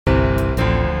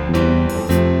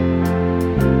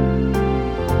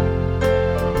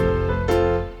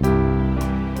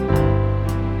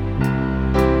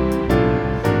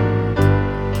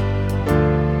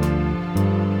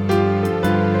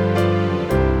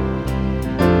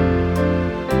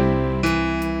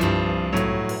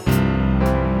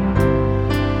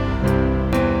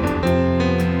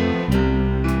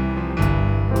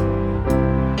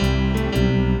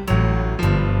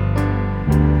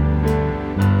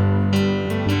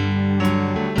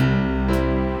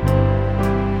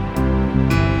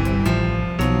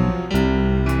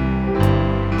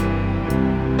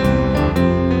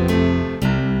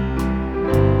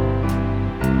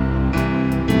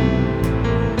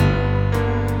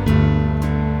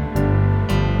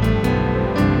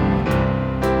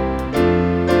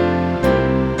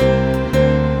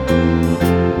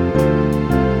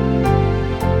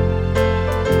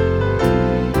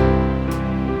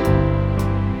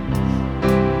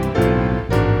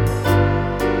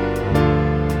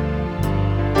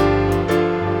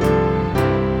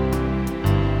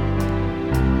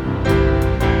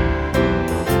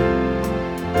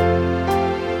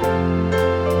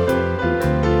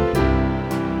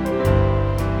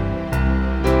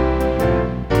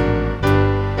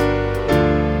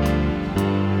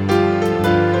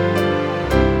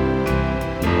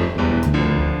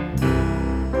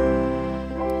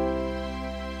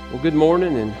Good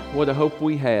morning, and what a hope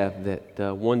we have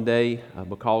that one day,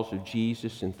 because of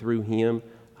Jesus and through Him,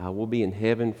 we'll be in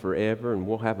heaven forever, and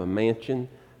we'll have a mansion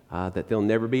that there'll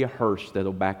never be a hearse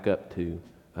that'll back up to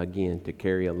again to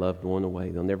carry a loved one away.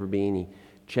 There'll never be any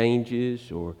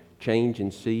changes or change in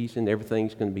season.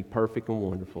 Everything's going to be perfect and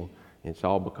wonderful, and it's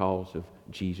all because of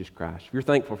Jesus Christ. If you're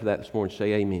thankful for that this morning,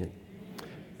 say amen.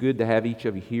 Good to have each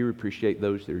of you here. Appreciate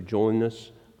those that are joining us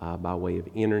by way of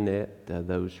internet,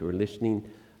 those who are listening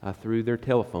through their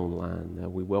telephone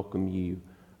line. We welcome you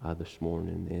this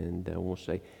morning, and we'll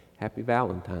say Happy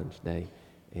Valentine's Day.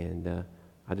 And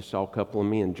I just saw a couple of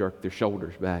men jerk their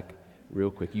shoulders back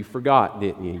real quick. You forgot,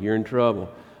 didn't you? You're in trouble.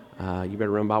 You better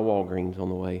run by Walgreens on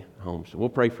the way home. So we'll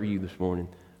pray for you this morning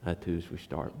too as we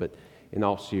start. But in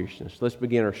all seriousness, let's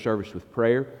begin our service with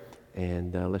prayer,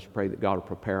 and let's pray that God will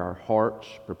prepare our hearts,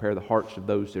 prepare the hearts of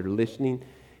those that are listening,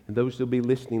 and those that will be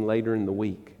listening later in the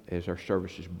week as our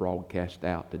service is broadcast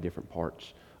out to different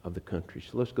parts of the country.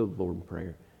 So let's go to the Lord in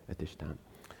prayer at this time.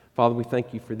 Father, we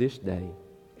thank you for this day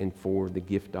and for the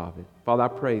gift of it. Father, I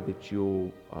pray that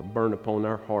you'll burn upon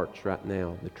our hearts right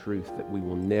now the truth that we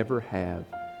will never have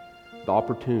the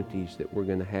opportunities that we're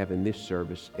going to have in this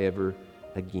service ever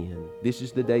again. This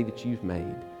is the day that you've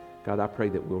made. God, I pray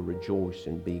that we'll rejoice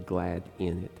and be glad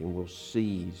in it, and we'll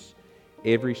seize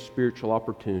every spiritual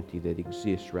opportunity that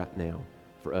exists right now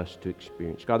for us to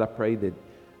experience. God, I pray that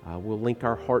we'll link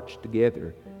our hearts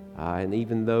together, and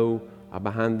even though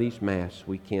behind these masks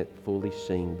we can't fully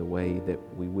sing the way that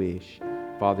we wish,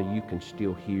 Father, you can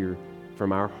still hear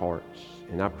from our hearts,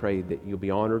 and I pray that you'll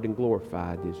be honored and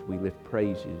glorified as we lift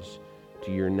praises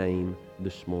to your name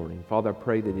this morning. Father, I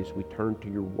pray that as we turn to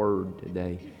your word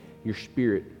today, your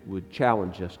Spirit would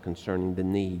challenge us concerning the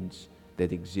needs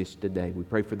that exist today. We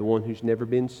pray for the one who's never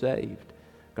been saved,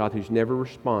 God, who's never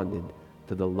responded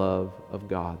to the love of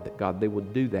God, that God, they will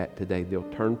do that today. They'll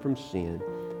turn from sin,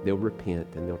 they'll repent,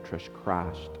 and they'll trust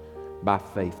Christ by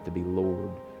faith to be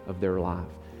Lord of their life.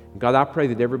 And God, I pray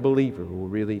that every believer will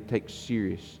really take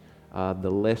serious the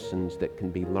lessons that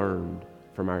can be learned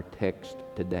from our text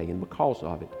today, and because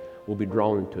of it, we'll be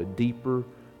drawn into a deeper,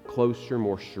 closer,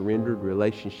 more surrendered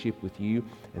relationship with you,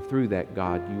 and through that,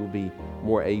 God, you will be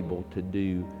more able to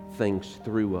do things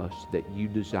through us that you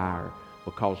desire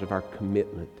because of our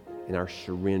commitment and our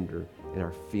surrender and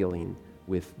our filling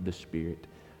with the Spirit.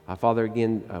 Father,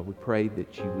 again, we pray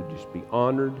that you would just be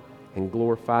honored and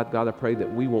glorified. God, I pray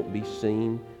that we won't be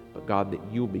seen, but God, that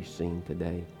you'll be seen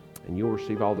today, and you'll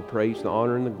receive all the praise, the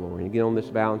honor, and the glory. And again, on this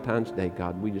Valentine's Day,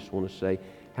 God, we just want to say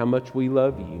how much we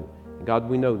love you. And God,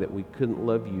 we know that we couldn't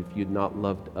love you if you'd not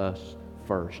loved us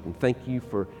first. And thank you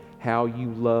for how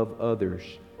you love others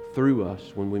through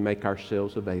us when we make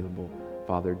ourselves available,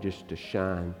 Father, just to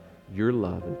shine your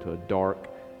love into a dark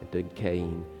and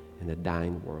decaying and a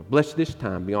dying world. Bless this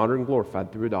time. Be honored and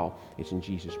glorified through it all. It's in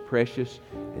Jesus' precious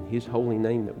and his holy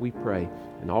name that we pray.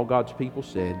 And all God's people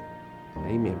said,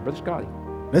 amen. Brother Scotty.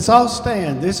 Let's all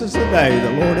stand. This is the day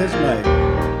the Lord has made.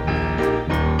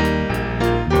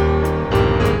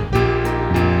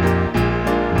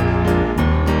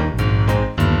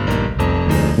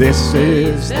 This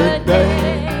is the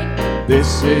day,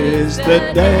 this is the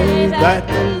day that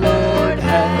the Lord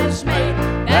has made,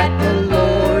 that the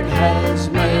Lord has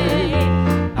made.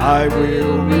 I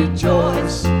will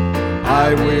rejoice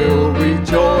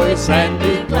and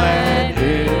be glad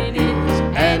in it,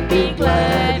 and be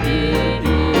glad in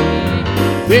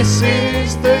it. This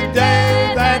is the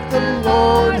day that the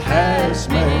Lord has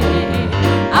made.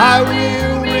 I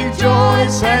will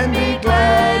rejoice and be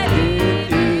glad in it.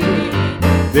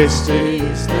 This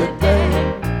is the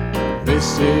day,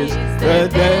 this is the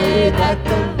day that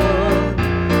the Lord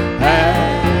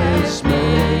has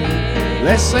made.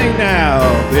 Let's sing now.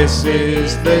 This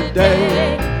is the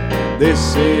day,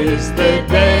 this is the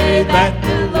day that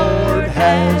the Lord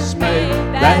has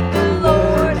made, that the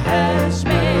Lord has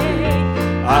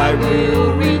made. I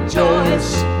will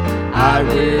rejoice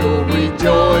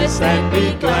and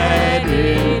be glad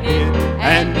in it,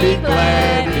 and be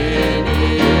glad in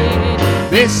it.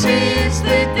 This is the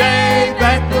day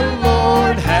that the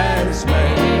Lord has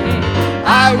made.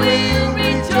 I will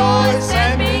rejoice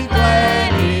and be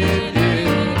glad in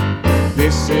it.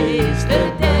 This is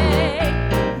the day,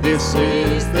 this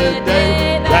is the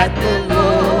day that the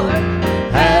Lord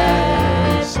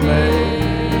has made.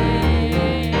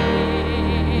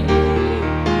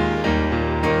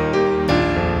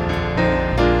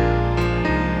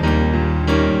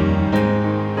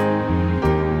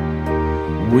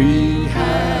 We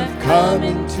have come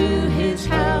into his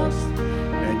house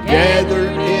and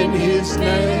gathered in his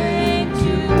name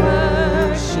to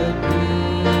worship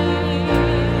him.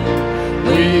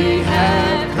 We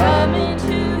have come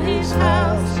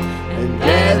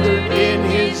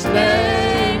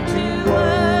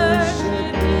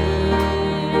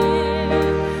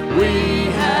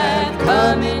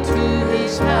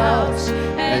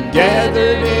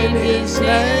gathered in His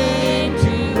name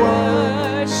to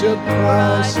worship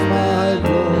Christ my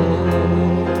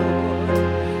Lord.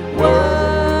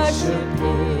 Worship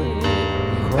Him,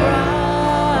 Christ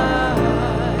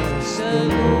the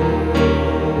Lord.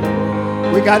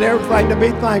 We got everything to be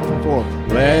thankful for.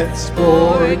 Let's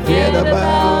forget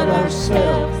about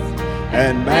ourselves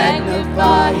and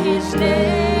magnify His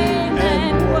name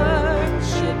and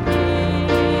worship Him.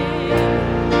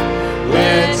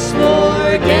 Let's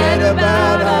forget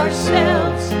about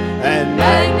ourselves and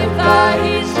magnify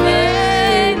His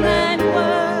name and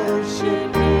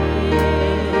worship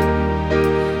Him.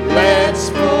 Let's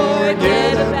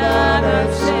forget about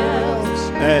ourselves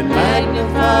and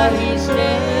magnify His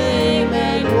name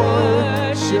and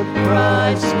worship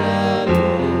Christ my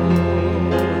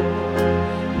Lord.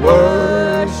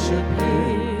 Worship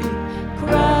Him,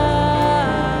 Christ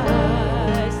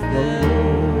the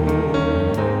Lord.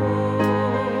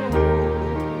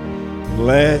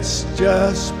 Let's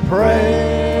just praise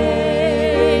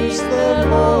the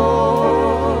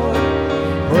Lord.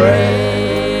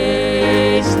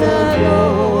 Praise the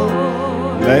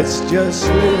Lord. Let's just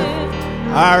lift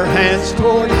our hands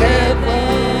toward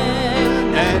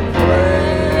heaven and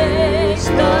praise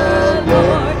the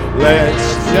Lord.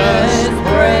 Let's just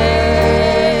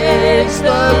praise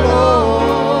the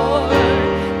Lord.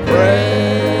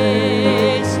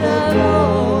 Praise the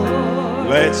Lord.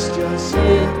 Let's just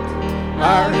lift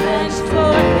our hands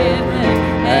toward heaven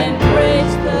and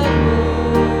praise the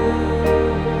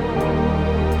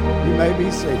Lord. You may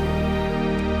be seated.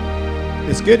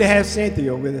 It's good to have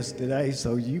Cynthia with us today,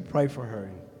 so you pray for her.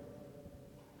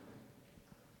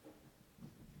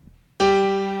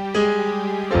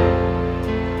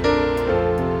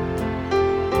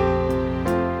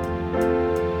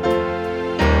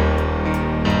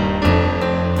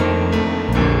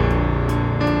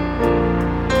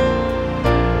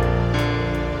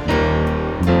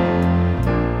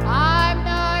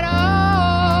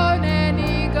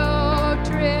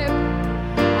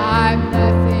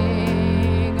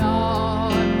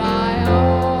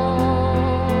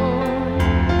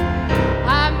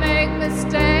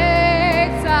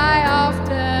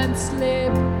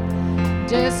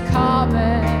 Just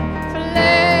common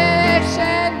flesh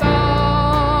and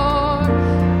bone,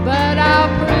 but I'll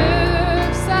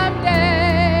prove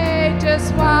someday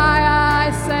just why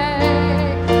I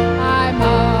say I'm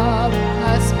of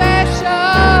a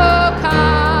special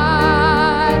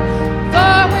kind.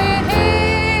 For when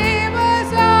He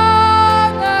was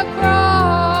on the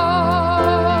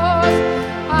cross,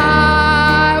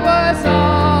 I was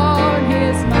on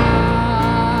His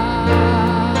mind.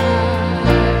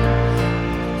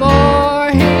 For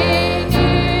He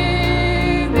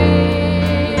knew me,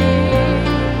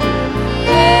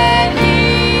 and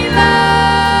He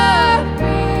loved me.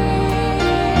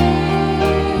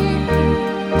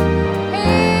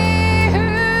 He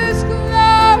whose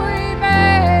glory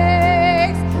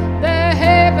makes the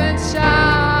heavens shine,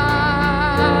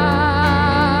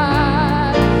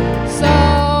 so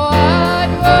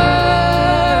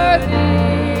unworthy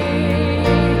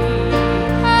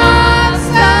of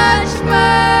such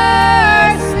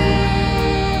mercy.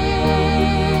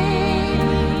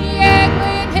 Yet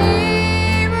when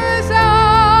He was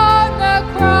on the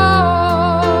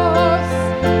cross,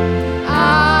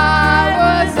 I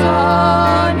was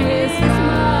on His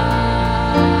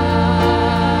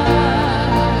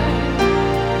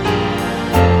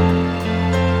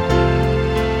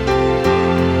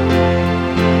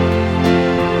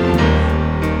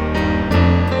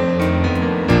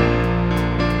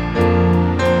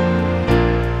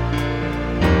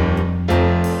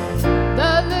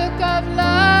The look of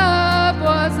love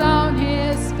was on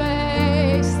His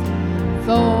face,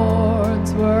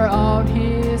 thorns were on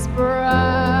His brow,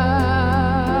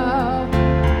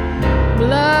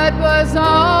 blood was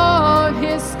on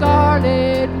His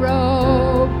scarlet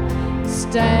robe,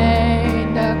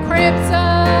 stained a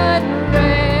crimson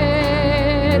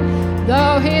red.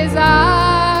 Though His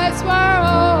eyes were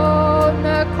on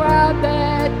the crowd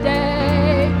that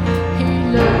day, He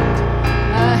looked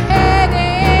ahead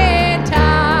in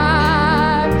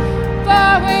time.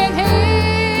 For when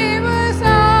He was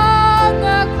on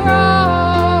the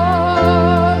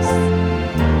cross,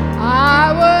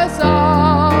 I was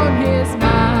on His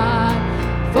mind.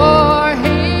 For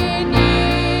He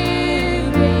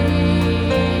knew me,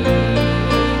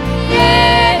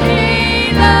 and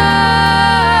He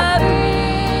loved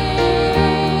me.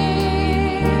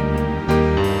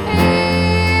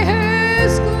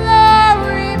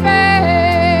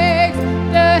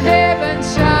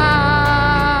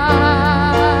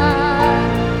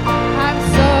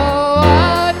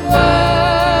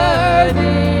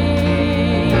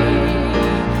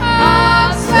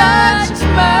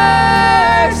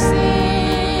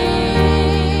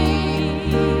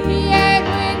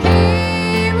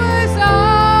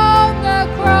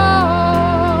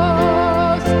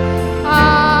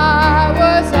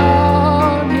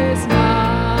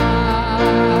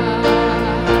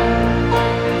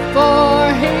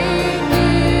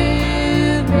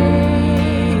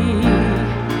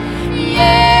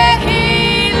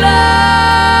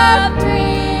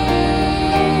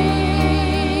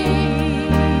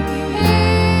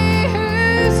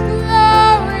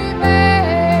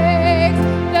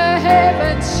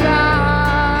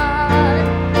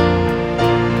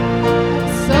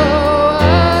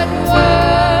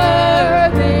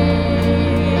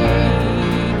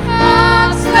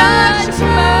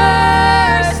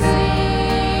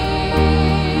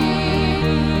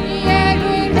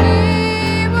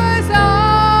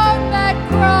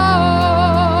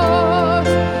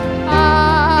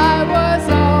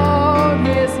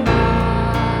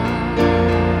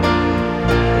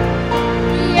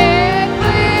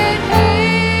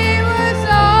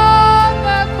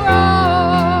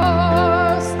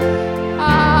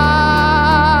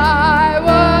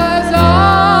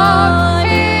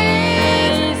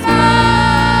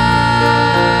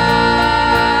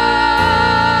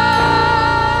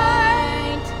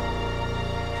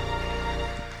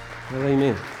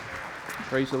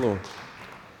 Praise the Lord.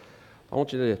 I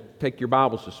want you to take your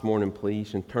Bibles this morning,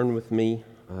 please, and turn with me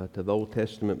to the Old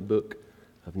Testament book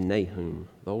of Nahum.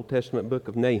 The Old Testament book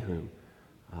of Nahum.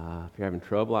 If you're having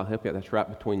trouble, I'll help you out. That's right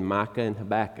between Micah and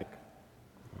Habakkuk.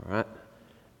 All right?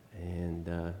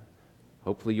 And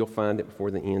hopefully you'll find it before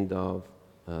the end of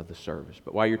the service.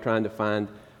 But while you're trying to find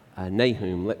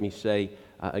Nahum, let me say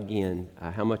again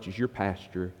how much as your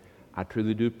pastor, I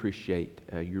truly do appreciate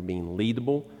your being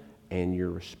leadable and your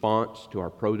response to our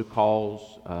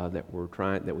protocols that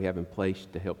we have in place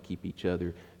to help keep each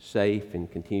other safe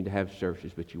and continue to have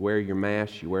services. But you wear your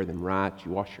masks, you wear them right,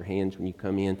 you wash your hands when you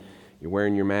come in, you're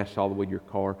wearing your mask all the way to your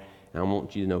car. And I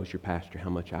want you to know as your pastor how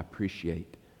much I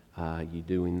appreciate you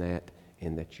doing that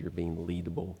and that you're being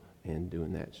leadable and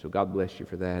doing that. So God bless you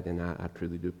for that, and I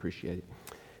truly do appreciate it.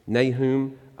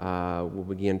 Nahum, we'll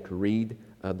begin to read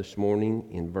this morning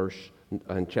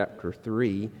in chapter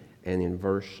 3. And in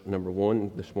verse number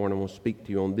 1, this morning I want to speak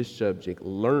to you on this subject,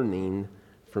 learning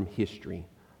from history.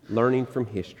 Learning from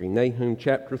history. Nahum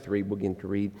chapter 3, we'll begin to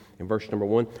read in verse number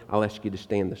 1. I'll ask you to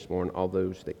stand this morning, all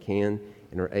those that can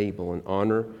and are able, in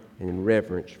honor and in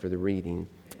reverence for the reading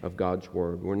of God's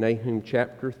Word. We're Nahum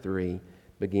chapter 3,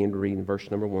 begin to read in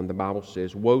verse number 1. The Bible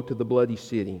says, "Woe to the bloody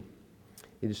city!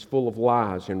 It is full of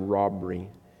lies and robbery.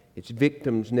 Its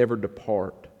victims never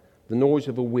depart. The noise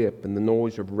of a whip and the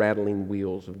noise of rattling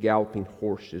wheels, of galloping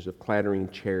horses, of clattering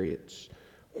chariots.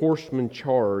 Horsemen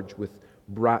charge with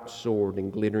bright sword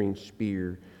and glittering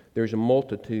spear. There is a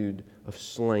multitude of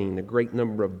slain, a great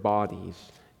number of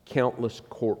bodies, countless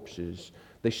corpses.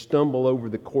 They stumble over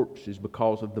the corpses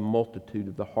because of the multitude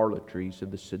of the harlotries of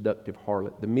the seductive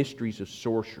harlot, the mysteries of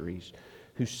sorceries,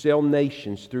 who sell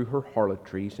nations through her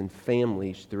harlotries and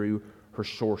families through her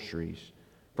sorceries."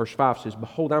 Verse 5 says,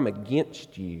 "Behold, I'm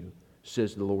against you,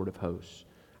 says the Lord of hosts.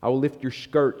 I will lift your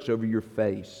skirts over your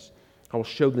face. I will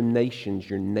show the nations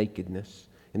your nakedness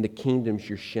and the kingdoms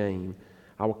your shame.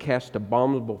 I will cast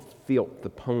abominable filth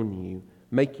upon you,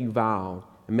 make you vile,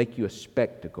 and make you a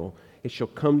spectacle. It shall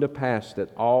come to pass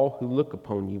that all who look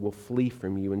upon you will flee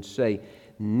from you and say,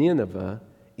 Nineveh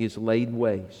is laid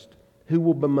waste. Who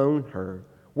will bemoan her?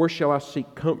 Where shall I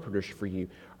seek comforters for you?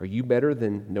 Are you better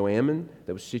than Nahum,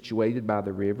 that was situated by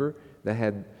the river, that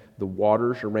had the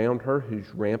waters around her,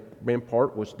 whose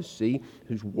rampart was the sea,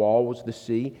 whose wall was the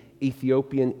sea?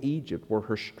 Ethiopia and Egypt were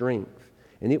her strength,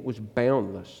 and it was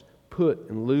boundless. Put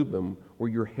and Lubim were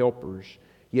your helpers.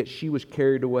 Yet she was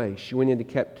carried away. She went into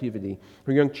captivity.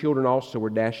 Her young children also were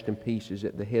dashed in pieces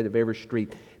at the head of every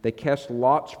street. They cast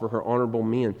lots for her honorable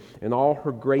men, and all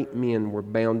her great men were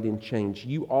bound in chains.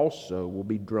 You also will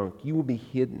be drunk. You will be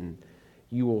hidden.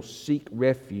 You will seek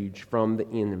refuge from the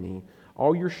enemy.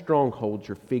 All your strongholds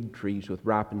are fig trees with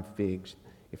ripened figs.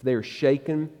 If they are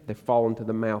shaken, they fall into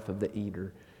the mouth of the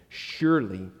eater.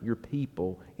 Surely your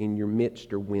people in your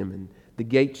midst are women. The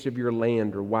gates of your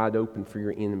land are wide open for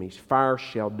your enemies. Fire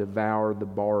shall devour the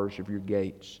bars of your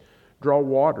gates. Draw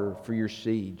water for your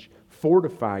siege.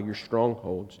 Fortify your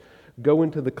strongholds. Go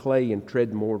into the clay and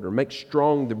tread mortar. Make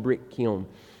strong the brick kiln.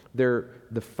 There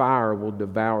the fire will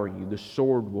devour you. The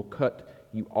sword will cut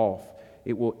you off.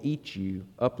 It will eat you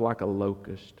up like a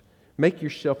locust. Make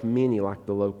yourself many like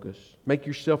the locust. Make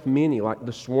yourself many like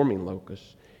the swarming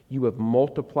locust. You have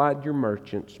multiplied your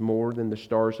merchants more than the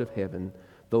stars of heaven.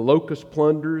 The locust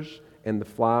plunders and the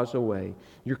flies away.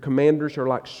 Your commanders are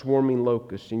like swarming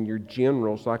locusts, and your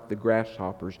generals like the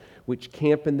grasshoppers, which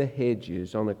camp in the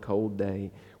hedges on a cold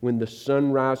day. When the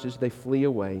sun rises, they flee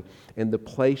away, and the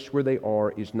place where they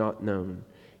are is not known.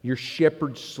 Your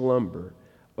shepherds slumber,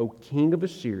 O king of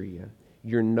Assyria.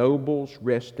 Your nobles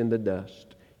rest in the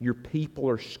dust. Your people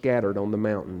are scattered on the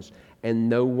mountains, and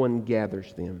no one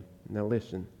gathers them. Now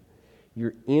listen.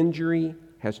 Your injury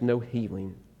has no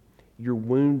healing. Your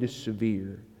wound is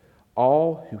severe.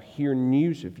 All who hear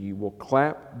news of you will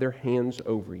clap their hands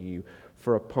over you,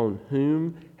 for upon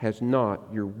whom has not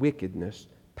your wickedness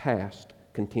passed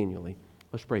continually?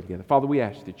 Let's pray together. Father, we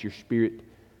ask that your Spirit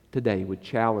today would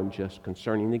challenge us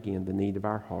concerning again the need of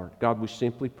our heart. God, we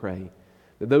simply pray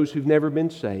that those who've never been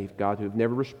saved, God, who have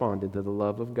never responded to the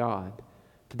love of God,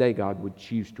 today, God, would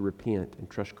choose to repent and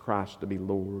trust Christ to be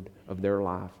Lord of their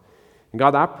life. And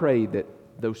God, I pray that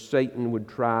though Satan would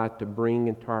try to bring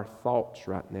into our thoughts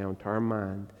right now, into our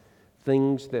mind,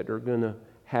 things that are going to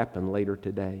happen later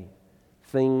today,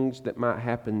 things that might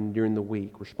happen during the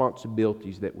week,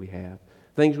 responsibilities that we have,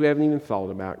 things we haven't even thought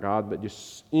about, God, but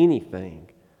just anything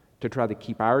to try to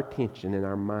keep our attention and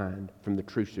our mind from the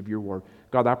truths of your word.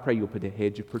 God, I pray you'll put a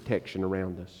hedge of protection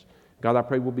around us. God, I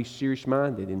pray we'll be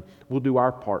serious-minded and we'll do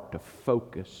our part to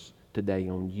focus today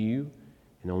on you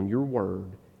and on your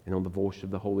word and on the voice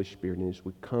of the Holy Spirit. And as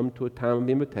we come to a time of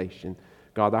invitation,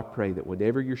 God, I pray that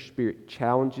whatever your Spirit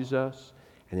challenges us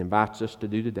and invites us to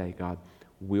do today, God,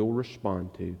 we'll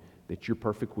respond to, that your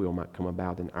perfect will might come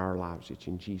about in our lives. It's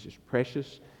in Jesus'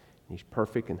 precious and His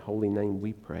perfect and holy name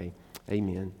we pray.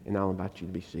 Amen. And I'll invite you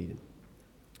to be seated.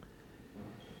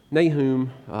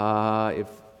 Nahum, if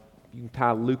you can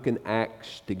tie Luke and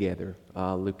Acts together,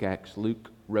 Luke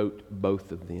wrote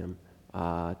both of them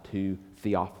to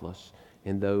Theophilus.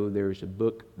 And though there's a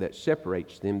book that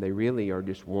separates them, they really are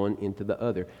just one into the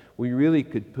other. We really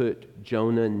could put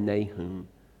Jonah and Nahum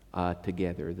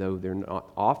together, though they're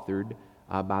not authored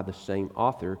by the same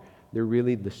author. They're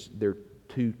really they're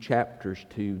two chapters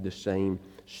to the same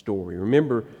story.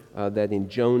 Remember that in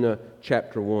Jonah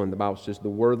chapter 1, the Bible says, "The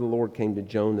word of the Lord came to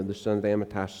Jonah, the son of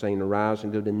Amittai, saying, Arise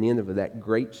and go to Nineveh, that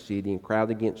great city, and crowd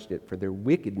against it, for their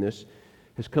wickedness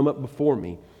has come up before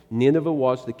me." Nineveh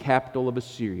was the capital of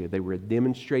Assyria. They were a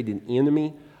demonstrated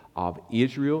enemy of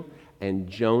Israel, and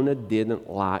Jonah didn't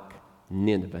like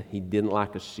Nineveh. He didn't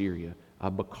like Assyria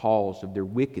because of their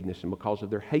wickedness and because of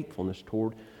their hatefulness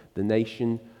toward the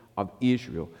nation of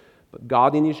Israel. But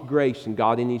God in His grace and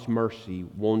God in His mercy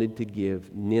wanted to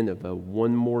give Nineveh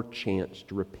one more chance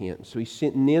to repent. So He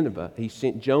sent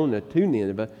Jonah to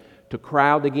Nineveh to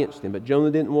crowd against them. But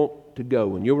Jonah didn't want to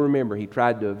go. And you'll remember he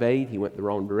tried to evade. He went the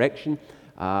wrong direction.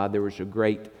 There was a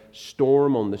great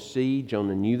storm on the sea.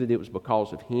 Jonah knew that it was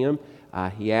because of him.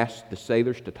 He asked the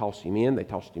sailors to toss him in. They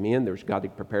tossed him in. God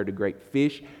had prepared a great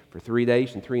fish. For 3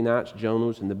 days and 3 nights, Jonah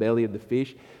was in the belly of the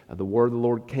fish. The word of the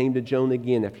Lord came to Jonah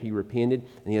again after he repented.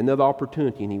 And he had another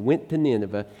opportunity. And he went to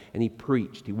Nineveh and he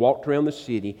preached. He walked around the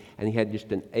city and he had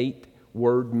just an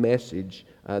 8-word message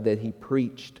that he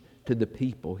preached to the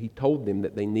people. He told them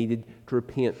that they needed to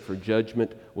repent, for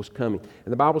judgment was coming.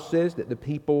 And the Bible says that the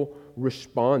people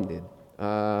responded.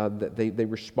 That they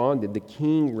responded. The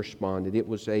king responded. It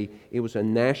was a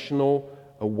national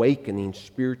awakening,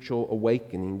 spiritual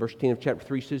awakening. Verse 10 of chapter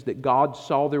 3 says that God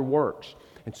saw their works.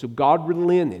 And so God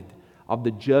relented of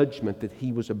the judgment that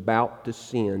He was about to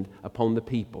send upon the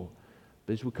people.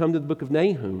 But as we come to the book of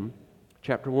Nahum,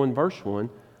 chapter 1, verse 1,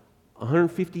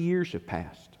 150 years have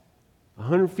passed.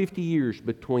 150 years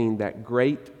between that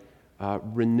great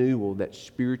renewal, that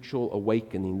spiritual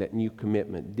awakening, that new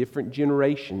commitment. Different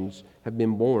generations have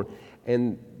been born.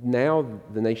 And now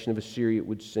the nation of Assyria, it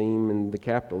would seem, and the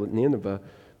capital, Nineveh,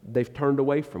 they've turned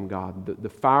away from God. The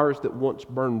fires that once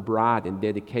burned bright in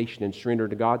dedication and surrender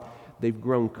to God, they've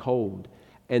grown cold.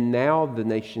 And now the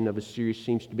nation of Assyria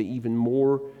seems to be even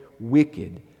more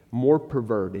wicked, more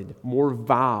perverted, more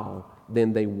vile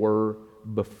than they were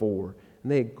before.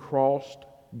 And they had crossed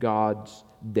God's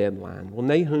deadline. Well,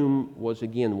 Nahum was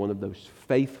again one of those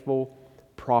faithful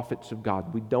prophets of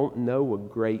God. We don't know a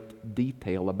great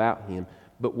detail about him,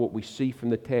 but what we see from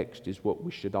the text is what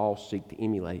we should all seek to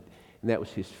emulate. And that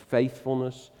was his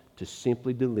faithfulness to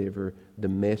simply deliver the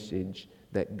message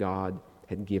that God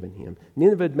had given him.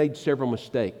 Nineveh had made several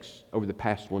mistakes over the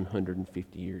past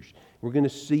 150 years. We're going to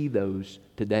see those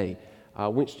today.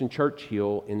 Winston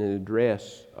Churchill, in an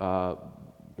address,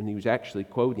 when he was actually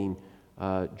quoting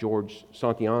George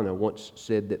Santayana, once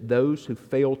said that those who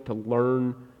fail to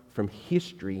learn from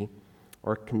history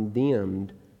are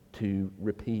condemned to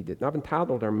repeat it. And I've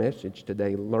entitled our message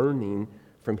today, Learning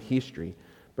from History.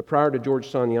 But prior to George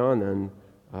Santayana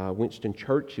and Winston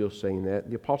Churchill saying that,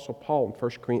 the Apostle Paul in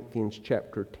 1 Corinthians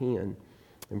chapter 10,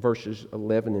 in verses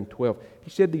 11 and 12, he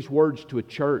said these words to a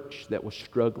church that was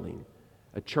struggling,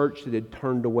 a church that had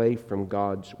turned away from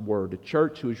God's Word, a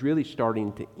church who was really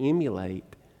starting to emulate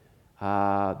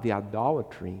the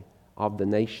idolatry of the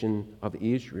nation of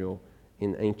Israel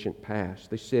in ancient past.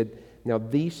 They said, now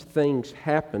these things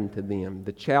happened to them,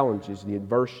 the challenges, the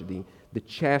adversity, the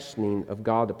chastening of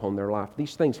God upon their life.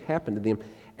 These things happened to them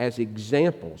as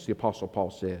examples, the Apostle Paul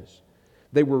says.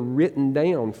 They were written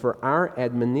down for our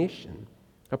admonition,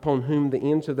 upon whom the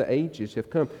ends of the ages have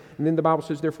come. And then the Bible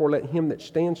says, therefore let him that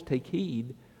stands take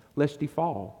heed, lest he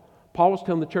fall. Paul was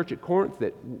telling the church at Corinth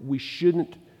that we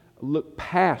shouldn't look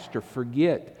past or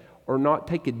forget or not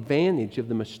take advantage of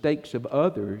the mistakes of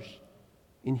others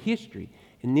in history.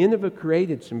 And Nineveh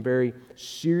created some very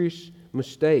serious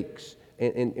mistakes.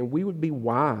 And we would be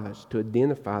wise to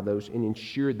identify those and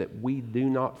ensure that we do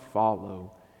not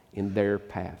follow in their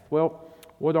path. Well,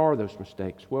 what are those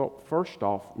mistakes? Well, first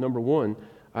off, number one,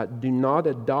 do not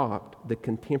adopt the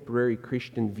contemporary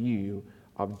Christian view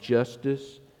of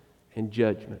justice and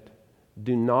judgment.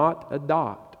 Do not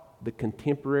adopt the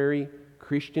contemporary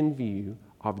Christian view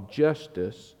of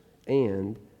justice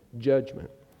and judgment.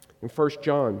 In 1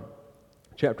 John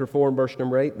chapter 4 and verse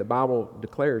number 8, the Bible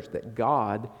declares that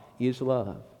God is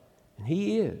love. And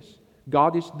He is.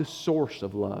 God is the source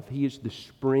of love. He is the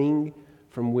spring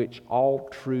from which all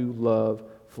true love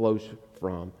flows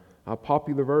from. A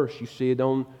popular verse, you see it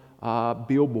on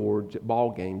billboards at ball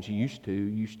games. You used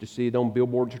to see it on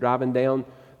billboards driving down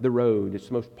the road. It's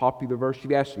the most popular verse. If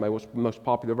you ask somebody what's the most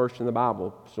popular verse in the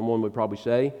Bible, someone would probably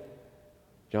say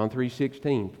John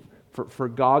 3:16. For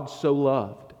God so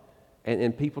loved.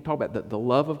 And people talk about the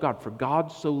love of God. For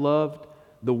God so loved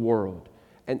the world.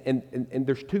 And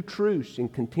there's two truths in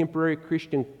contemporary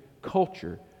Christian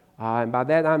culture. And by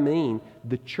that I mean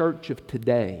the church of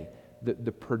today,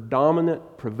 the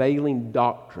predominant prevailing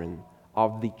doctrine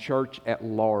of the church at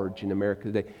large in America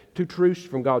today. Two truths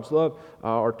from God's love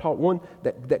are taught. One,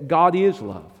 that God is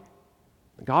love.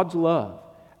 God's love.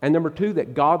 And number two,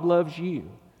 that God loves you.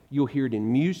 You'll hear it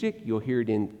in music, you'll hear it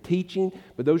in teaching,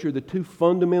 but those are the two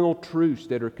fundamental truths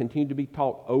that are continued to be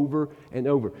taught over and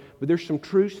over. But there's some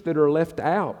truths that are left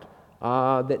out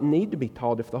that need to be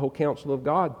taught if the whole counsel of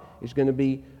God is going to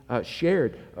be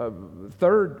shared.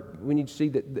 Third, we need to see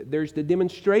that there's the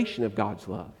demonstration of God's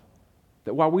love.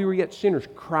 That while we were yet sinners,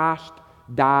 Christ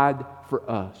died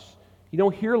for us. You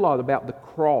don't hear a lot about the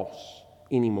cross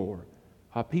anymore.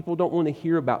 People don't want to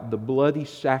hear about the bloody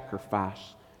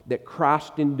sacrifice that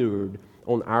Christ endured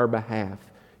on our behalf.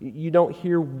 You don't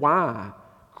hear why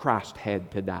Christ had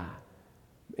to die.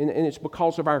 And it's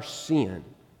because of our sin.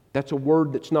 That's a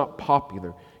word that's not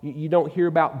popular. You don't hear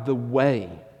about the way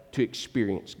to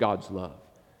experience God's love.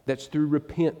 That's through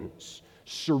repentance,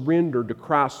 surrender to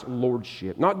Christ's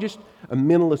lordship. Not just a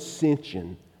mental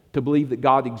ascension to believe that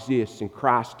God exists and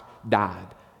Christ died.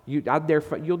 You'll dare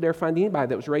find anybody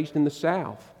that was raised in the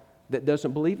South that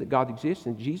doesn't believe that God exists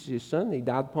and Jesus is His Son. He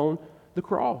died upon the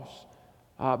cross.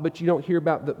 But you don't hear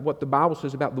about what the Bible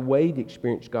says about the way to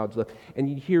experience God's love. And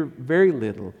you hear very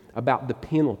little about the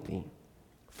penalty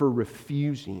for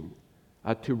refusing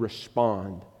to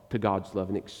respond to God's love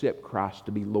and accept Christ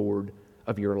to be Lord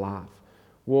of your life.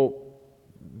 Well,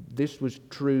 this was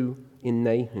true in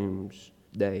Nahum's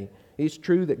day. It's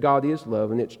true that God is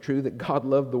love, and it's true that God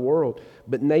loved the world.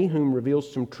 But Nahum reveals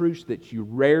some truths that you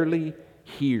rarely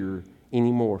hear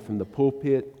anymore from the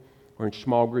pulpit or in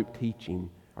small group teaching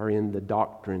or in the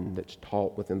doctrine that's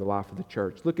taught within the life of the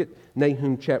church. Look at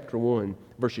Nahum chapter 1,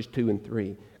 verses 2 and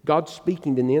 3. God's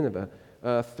speaking to Nineveh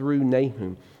through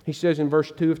Nahum. He says in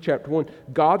verse 2 of chapter 1,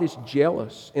 God is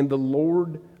jealous and the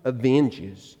Lord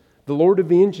avenges. The Lord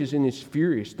avenges and is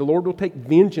furious. The Lord will take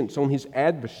vengeance on His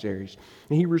adversaries,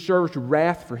 and He reserves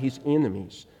wrath for His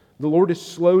enemies. The Lord is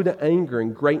slow to anger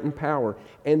and great in power,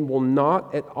 and will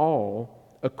not at all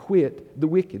acquit the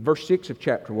wicked. Verse 6 of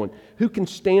chapter 1. Who can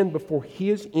stand before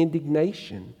His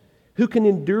indignation? Who can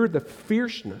endure the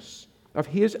fierceness of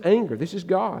His anger? This is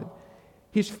God.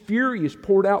 His fury is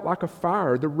poured out like a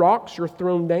fire. The rocks are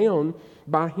thrown down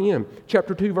by Him.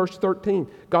 Chapter 2, verse 13.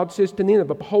 God says to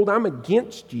Nineveh, behold, I'm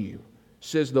against you,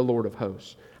 says the Lord of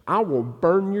hosts. I will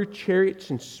burn your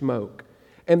chariots in smoke,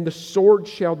 and the sword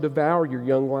shall devour your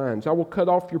young lions. I will cut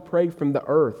off your prey from the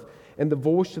earth, and the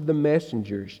voice of the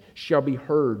messengers shall be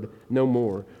heard no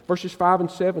more. Verses 5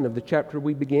 and 7 of the chapter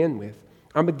we began with.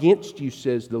 I'm against you,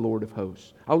 says the Lord of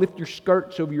hosts. I'll lift your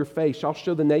skirts over your face. I'll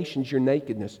show the nations your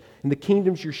nakedness, and the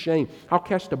kingdoms your shame. I'll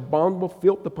cast abominable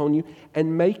filth upon you,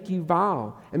 and make you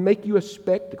vile, and make you a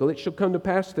spectacle. It shall come to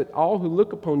pass that all who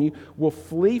look upon you will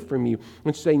flee from you,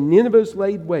 and say, Nineveh is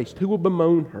laid waste. Who will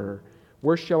bemoan her?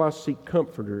 Where shall I seek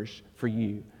comforters for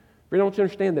you? But don't you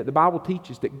understand that the Bible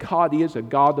teaches that God is a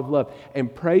God of love,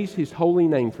 and praise His holy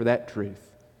name for that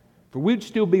truth. For we'd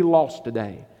still be lost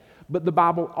today. But the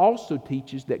Bible also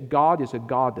teaches that God is a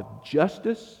God of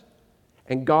justice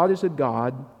and God is a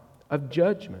God of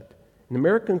judgment. In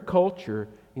American culture,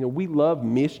 we love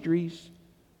mysteries.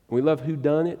 We love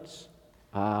whodunits.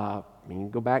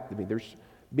 Go back to there's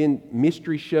been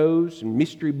mystery shows and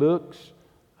mystery books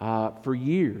for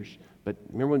years. But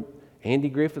remember when Andy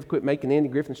Griffith quit making Andy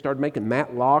Griffith and started making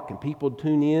Matlock, and people would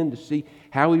tune in to see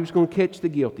how he was going to catch the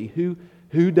guilty,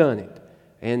 who done it.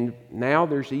 And now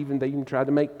they even tried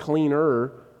to make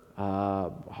cleaner.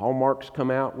 Hallmark's come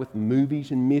out with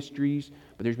movies and mysteries,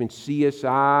 but there's been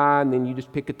CSI, and then you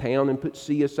just pick a town and put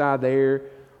CSI there.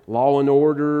 Law and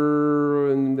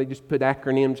Order, and they just put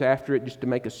acronyms after it just to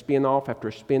make a spin-off after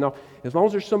a spin-off. As long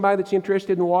as there's somebody that's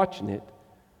interested in watching it,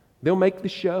 they'll make the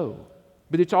show.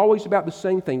 But it's always about the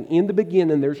same thing. In the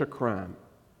beginning, there's a crime.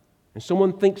 And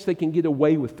someone thinks they can get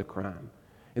away with the crime.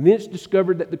 And then it's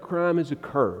discovered that the crime has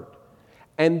occurred.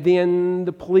 And then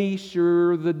the police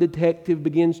or the detective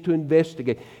begins to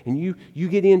investigate. And you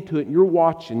get into it, and you're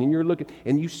watching, and you're looking,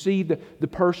 and you see the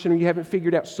person, or you haven't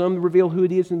figured out. Some reveal who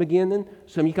it is in the beginning.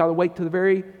 Some you got to wait to the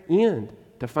very end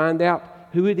to find out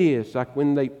who it is, like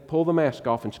when they pull the mask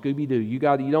off in Scooby-Doo. You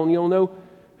don't know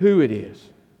who it is.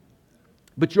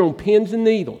 But you're on pins and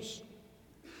needles.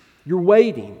 You're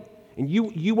waiting. And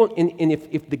you want, and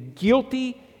if the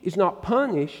guilty is not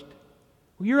punished,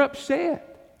 well, you're upset.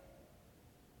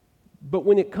 But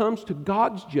when it comes to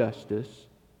God's justice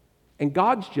and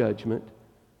God's judgment,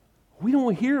 we don't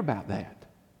want to hear about that.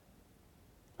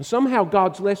 And somehow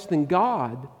God's less than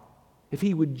God if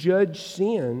He would judge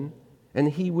sin and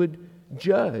He would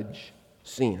judge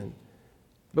sin.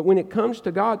 But when it comes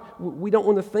to God, we don't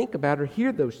want to think about or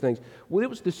hear those things. Well, it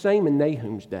was the same in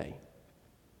Nahum's day.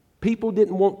 People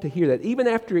didn't want to hear that. Even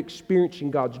after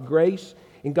experiencing God's grace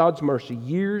and God's mercy,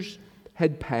 years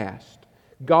had passed.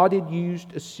 God had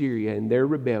used Assyria in their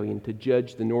rebellion to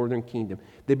judge the northern kingdom.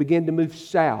 They began to move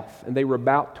south, and they were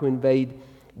about to invade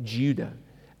Judah.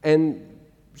 And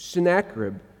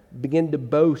Sennacherib began to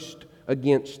boast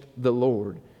against the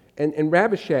Lord. And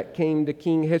Rabshakeh came to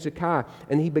King Hezekiah,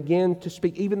 and he began to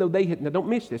speak, even though they had, now don't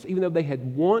miss this, even though they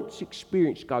had once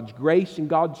experienced God's grace and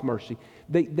God's mercy,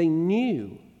 they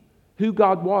knew who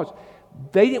God was.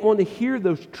 They didn't want to hear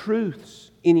those truths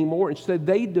anymore, and so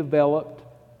they developed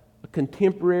a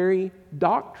contemporary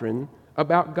doctrine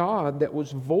about God that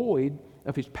was void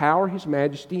of His power, His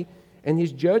majesty, and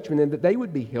His judgment, and that they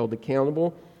would be held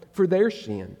accountable for their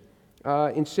sin.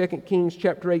 In 2 Kings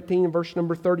chapter 18 and verse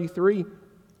number 33,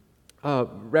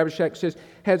 Rabshakeh says,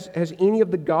 Has any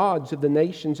of the gods of the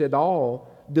nations at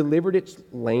all delivered its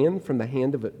land from the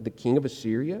hand of the king of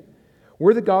Assyria?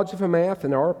 Were the gods of Hamath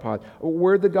and Arpad? Or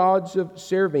were the gods of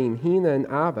Servaim, Hena, and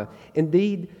Ava?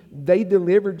 Indeed, they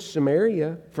delivered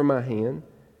Samaria from my hand.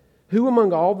 Who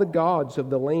among all the gods of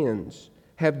the lands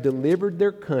have delivered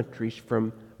their countries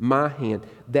from my hand,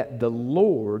 that the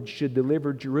Lord should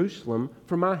deliver Jerusalem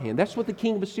from my hand? That's what the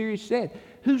king of Assyria said.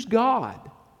 Who's God?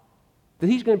 That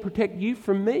He's going to protect you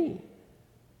from me.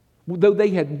 Though they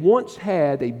had once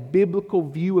had a biblical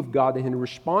view of God and had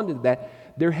responded to that,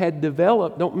 there had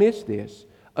developed, don't miss this,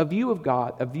 a view of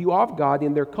God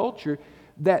in their culture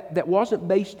that wasn't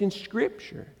based in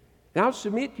Scripture. And I'll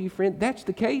submit to you, friend, that's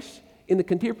the case in the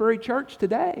contemporary church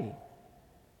today.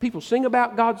 People sing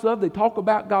about God's love, they talk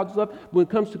about God's love. When it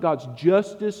comes to God's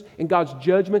justice and God's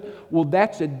judgment, well,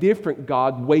 that's a different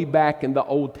God way back in the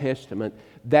Old Testament.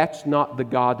 That's not the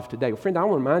God of today. Well, friend, I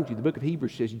want to remind you, the book of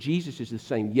Hebrews says Jesus is the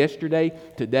same yesterday,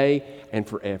 today, and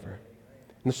forever.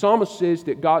 And the psalmist says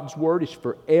that God's word is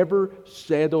forever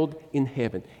settled in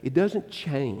heaven. It doesn't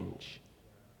change.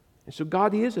 And so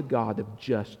God is a God of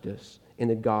justice and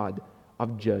a God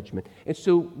of judgment. And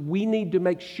so we need to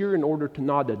make sure, in order to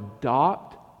not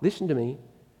adopt, listen to me,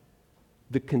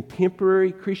 the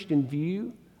contemporary Christian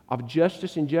view of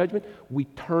justice and judgment, we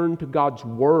turn to God's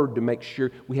Word to make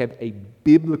sure we have a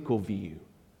biblical view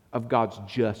of God's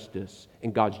justice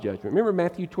and God's judgment. Remember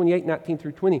Matthew 28, 19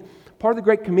 through 20. Part of the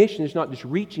Great Commission is not just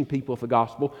reaching people with the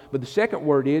gospel, but the second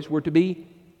word is we're to be,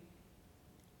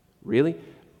 really?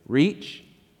 Reach?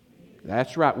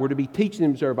 That's right. We're to be teaching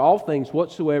them to observe all things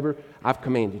whatsoever I've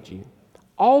commanded you.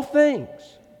 All things.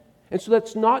 And so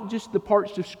that's not just the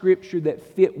parts of Scripture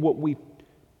that fit what we've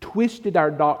twisted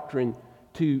our doctrine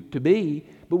to be,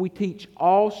 but we teach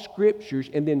all Scriptures,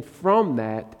 and then from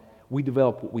that, we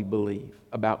develop what we believe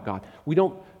about God. We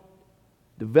don't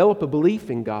develop a belief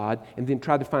in God and then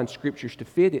try to find Scriptures to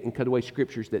fit it and cut away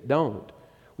Scriptures that don't.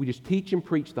 We just teach and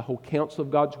preach the whole counsel of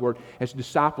God's Word. As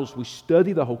disciples, we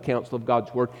study the whole counsel of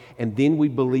God's Word, and then we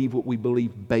believe what we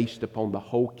believe based upon the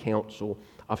whole counsel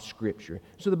of Scripture.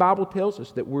 So the Bible tells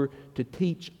us that we're to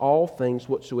teach all things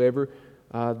whatsoever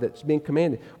that's been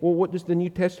commanded. Well, what does the New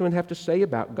Testament have to say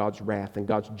about God's wrath and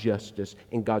God's justice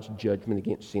and God's judgment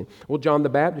against sin? Well, John the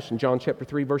Baptist in John chapter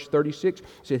 3, verse 36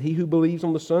 said, He who believes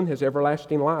on the Son has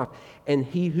everlasting life, and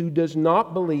he who does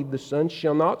not believe the Son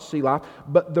shall not see life,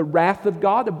 but the wrath of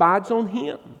God abides on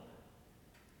him.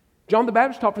 John the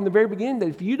Baptist taught from the very beginning that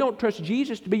if you don't trust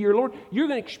Jesus to be your Lord, you're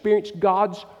going to experience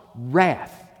God's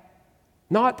wrath.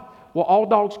 Not, well, all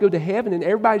dogs go to heaven and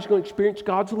everybody's going to experience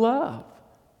God's love.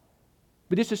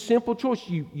 But it's a simple choice.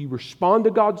 You respond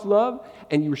to God's love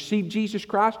and you receive Jesus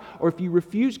Christ, or if you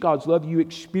refuse God's love, you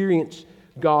experience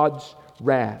God's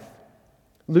wrath.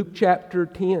 Luke chapter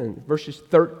 10, verses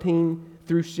 13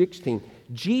 through 16.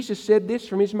 Jesus said this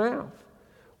from His mouth.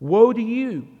 Woe to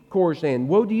you, Chorazin!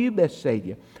 Woe to you,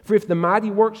 Bethsaida! For if the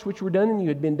mighty works which were done in you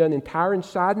had been done in Tyre and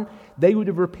Sidon, they would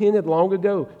have repented long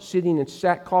ago, sitting in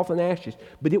sackcloth and ashes.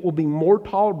 But it will be more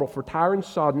tolerable for Tyre and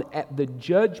Sidon at the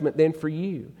judgment than for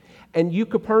you. And you,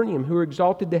 Capernaum, who are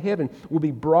exalted to heaven, will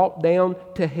be brought down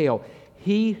to hell.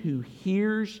 He who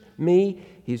hears me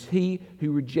is he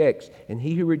who rejects, and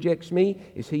he who rejects me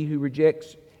is he who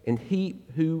rejects And he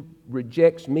who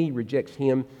rejects me rejects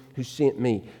him who sent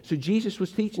me. So Jesus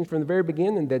was teaching from the very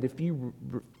beginning that if you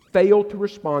fail to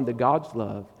respond to God's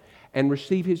love and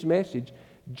receive his message,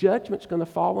 judgment's going to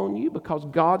fall on you, because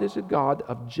God is a God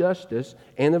of justice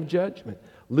and of judgment.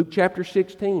 Luke chapter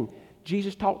 16,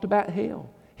 Jesus talked about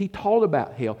hell. He taught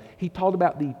about hell. He taught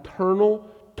about the eternal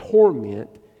torment,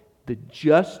 the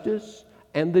justice,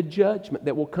 and the judgment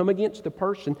that will come against the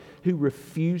person who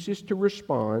refuses to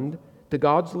respond to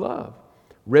God's love.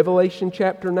 Revelation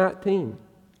chapter 19,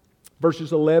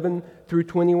 verses 11 through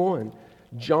 21.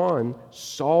 John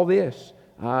saw this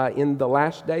in the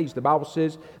last days. The Bible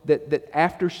says that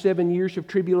after 7 years of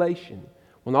tribulation,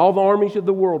 when all the armies of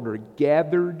the world are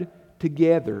gathered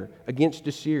together against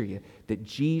Assyria, that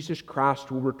Jesus Christ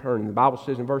will return. And the Bible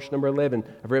says in verse number 11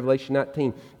 of Revelation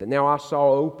 19, that now I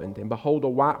saw opened, and behold, a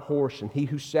white horse, and he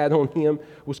who sat on him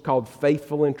was called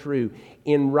Faithful and True.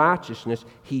 In righteousness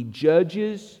he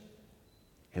judges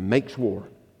and makes war.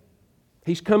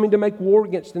 He's coming to make war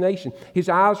against the nation. His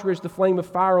eyes were as the flame of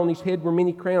fire. On his head were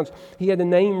many crowns. He had a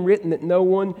name written that no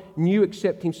one knew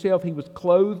except himself. He was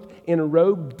clothed in a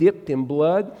robe dipped in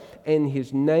blood, and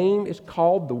his name is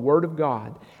called the Word of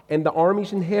God. And the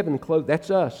armies in heaven,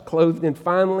 that's us, clothed in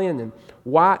fine linen,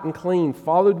 white and clean,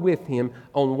 followed with him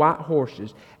on white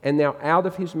horses. And now out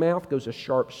of his mouth goes a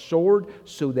sharp sword,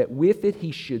 so that with it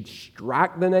he should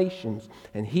strike the nations.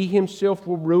 And he himself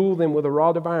will rule them with a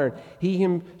rod of iron. He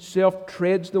himself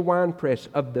treads the winepress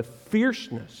of the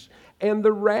fierceness and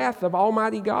the wrath of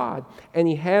Almighty God. And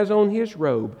he has on his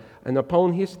robe and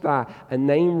upon his thigh a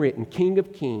name written, King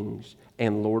of Kings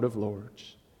and Lord of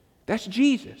Lords. That's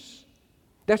Jesus.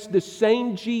 That's the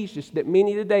same Jesus that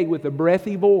many today with a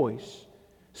breathy voice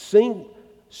sing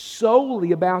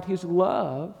solely about his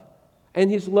love and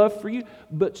his love for you,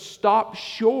 but stop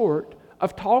short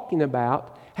of talking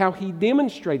about how he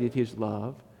demonstrated his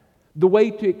love, the way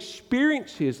to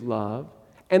experience his love,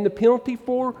 and the penalty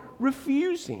for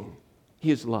refusing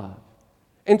his love.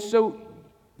 And so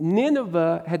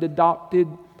Nineveh had adopted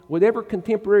whatever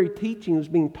contemporary teaching was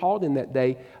being taught in that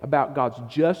day about God's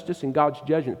justice and God's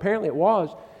judgment. Apparently it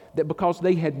was that because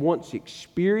they had once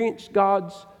experienced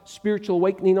God's spiritual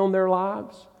awakening on their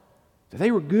lives, that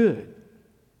they were good.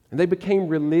 And they became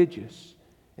religious.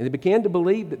 And they began to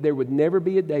believe that there would never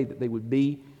be a day that they would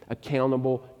be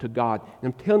accountable to God.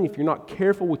 And I'm telling you, if you're not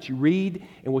careful what you read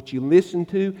and what you listen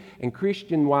to, and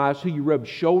Christian-wise, who you rub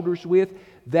shoulders with,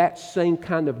 that same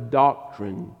kind of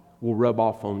doctrine will rub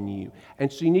off on you.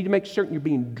 And so you need to make certain you're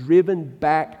being driven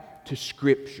back to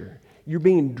Scripture. You're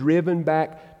being driven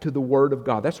back to the Word of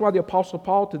God. That's why the Apostle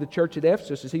Paul to the church at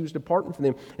Ephesus, as he was departing from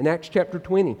them, in Acts chapter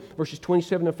 20, verses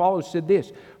 27 and following, said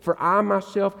this, For I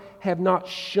myself have not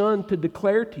shunned to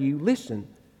declare to you, listen,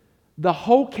 the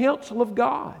whole counsel of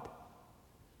God.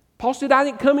 Paul said, I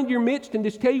didn't come into your midst and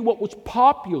just tell you what was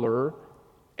popular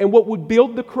and what would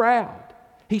build the crowd.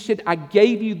 He said, I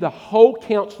gave you the whole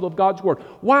counsel of God's Word.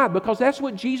 Why? Because that's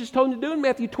what Jesus told him to do in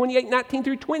Matthew 28, 19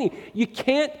 through 20. You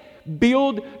can't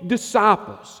build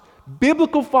disciples,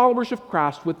 biblical followers of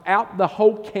Christ, without the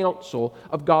whole counsel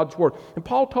of God's Word. And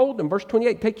Paul told them, verse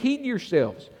 28, take heed to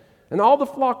yourselves and all the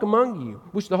flock among you,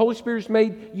 which the Holy Spirit has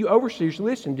made you overseers,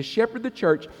 listen, to shepherd the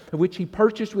church of which he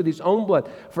purchased with his own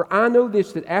blood. For I know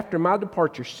this, that after my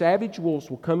departure, savage wolves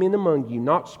will come in among you,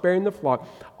 not sparing the flock.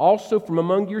 Also from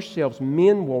among yourselves,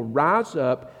 men will rise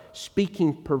up,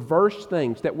 speaking perverse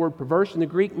things. That word perverse in the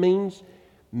Greek means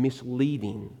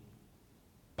misleading.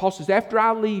 Paul says, after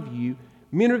I leave you,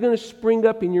 men are going to spring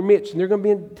up in your midst, and they're going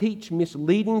to teach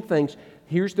misleading things.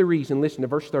 Here's the reason. Listen to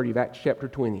verse 30 of Acts chapter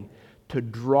 20. To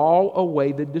draw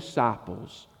away the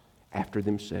disciples after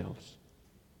themselves.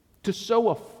 To sow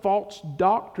a false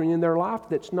doctrine in their life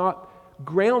that's not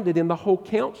grounded in the whole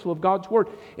counsel of God's Word.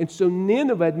 And so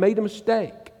Nineveh had made a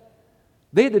mistake.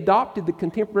 They had adopted the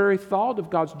contemporary thought of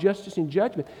God's justice and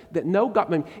judgment that no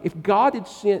God, if God had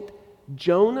sent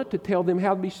Jonah to tell them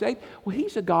how to be saved, well,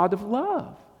 he's a God of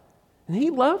love. And he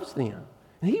loves them.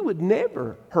 And he would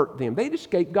never hurt them. They'd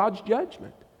escape God's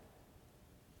judgment.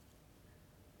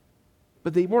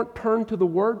 But they weren't turned to the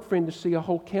Word, friend, to see a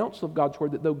whole counsel of God's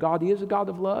Word, that though God is a God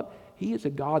of love, he is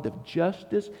a God of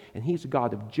justice, and he's a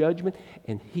God of judgment,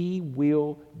 and he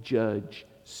will judge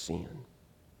sin.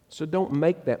 So don't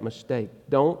make that mistake.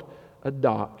 Don't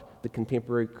adopt the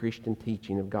contemporary Christian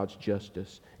teaching of God's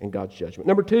justice and God's judgment.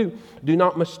 Number two, do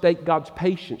not mistake God's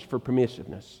patience for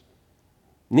permissiveness.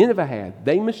 Nineveh had.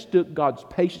 They mistook God's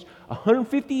patience.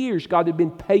 150 years God had been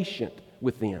patient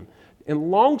with them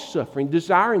and long-suffering,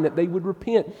 desiring that they would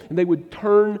repent and they would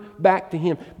turn back to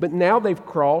him. But now they've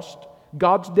crossed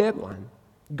God's deadline.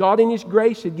 God in his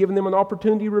grace had given them an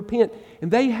opportunity to repent,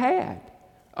 and they had.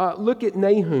 Look at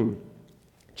Nahum,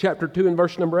 chapter 2 and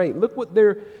verse number 8. Look what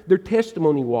their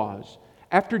testimony was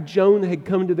after Jonah had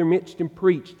come into their midst and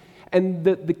preached. And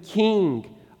the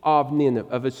king of Nineveh,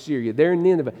 of Assyria, there in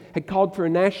Nineveh, had called for a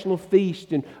national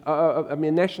feast and a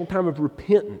national time of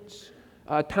repentance,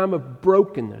 a time of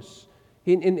brokenness.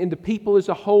 And the people as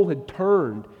a whole had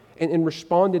turned and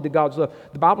responded to God's love.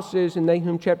 The Bible says in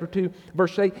Nahum chapter 2,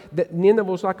 verse 8, that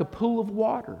Nineveh was like a pool of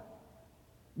water.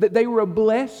 That they were a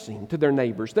blessing to their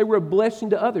neighbors. They were a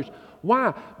blessing to others.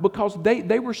 Why? Because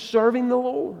they were serving the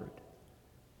Lord.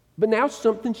 But now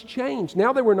something's changed.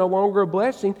 Now they were no longer a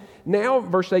blessing. Now,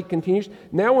 verse 8 continues,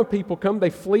 now when people come, they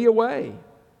flee away.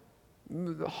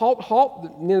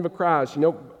 Halt, Nineveh cries.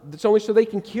 It's only so they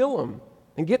can kill them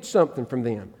and get something from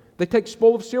them. They take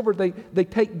spoil of silver. They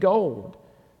take gold.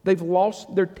 They've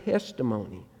lost their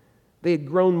testimony. They had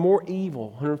grown more evil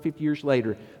 150 years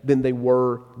later than they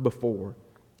were before.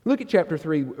 Look at chapter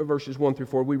 3, verses 1 through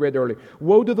 4. We read earlier.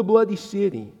 Woe to the bloody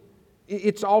city.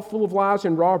 It's all full of lies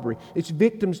and robbery. Its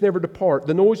victims never depart.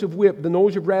 The noise of whip, the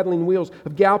noise of rattling wheels,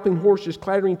 of galloping horses,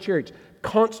 clattering chariots,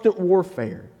 constant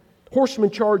warfare. Horsemen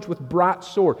charged with bright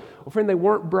sword. Well, friend, they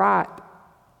weren't bright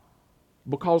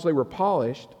because they were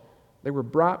polished. They were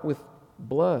bright with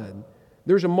blood.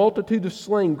 There's a multitude of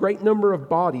slain, great number of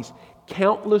bodies,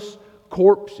 countless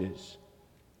corpses.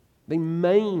 They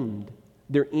maimed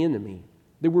their enemy.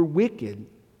 They were wicked.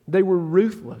 They were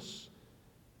ruthless.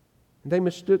 They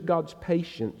mistook God's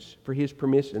patience for His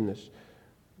permissiveness.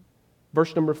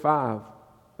 Verse number 5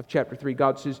 of chapter 3,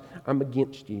 God says, I'm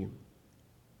against you.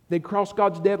 They crossed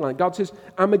God's deadline. God says,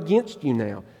 I'm against you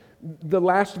now. The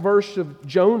last verse of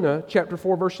Jonah, chapter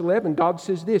 4, verse 11, God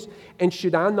says this, and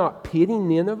should I not pity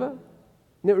Nineveh?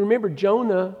 Now remember,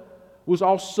 Jonah was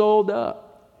all sold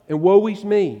up, and woe is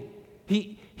me.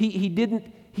 He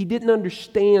didn't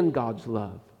understand God's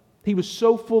love. He was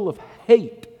so full of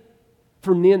hate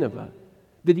for Nineveh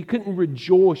that he couldn't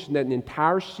rejoice in that an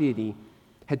entire city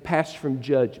had passed from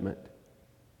judgment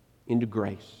into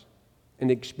grace and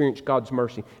experienced God's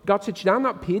mercy. God said, should I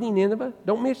not pity Nineveh?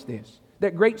 Don't miss this.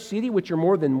 That great city, which are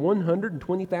more than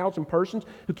 120,000 persons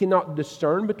who cannot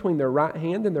discern between their right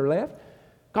hand and their left.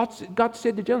 God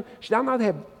said to Jonah, should I not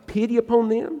have pity upon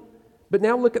them? But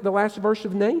now look at the last verse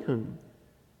of Nahum.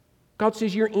 God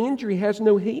says, your injury has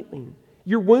no healing.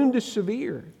 Your wound is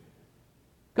severe.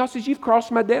 God says, you've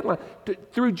crossed my deadline.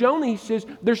 Through Jonah, He says,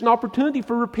 there's an opportunity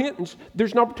for repentance.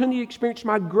 There's an opportunity to experience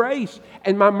my grace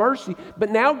and my mercy.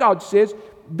 But now God says,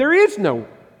 there is no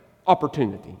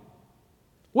opportunity.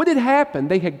 What had happened?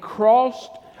 They had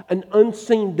crossed an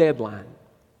unseen deadline.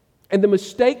 And the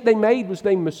mistake they made was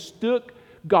they mistook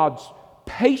God's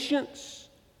patience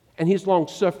and His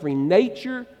long-suffering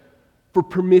nature for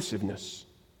permissiveness.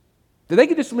 That they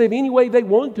could just live any way they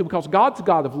wanted to because God's a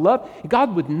God of love.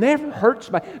 God would never hurt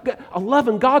somebody. A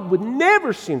loving God would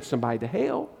never send somebody to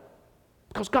hell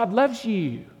because God loves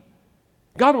you.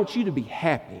 God wants you to be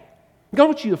happy. God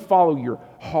wants you to follow your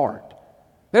heart.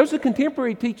 That was the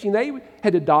contemporary teaching they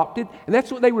had adopted, and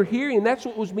that's what they were hearing, and that's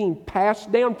what was being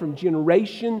passed down from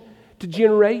generation to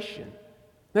generation.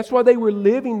 That's why they were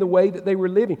living the way that they were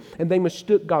living, and they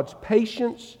mistook God's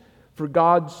patience for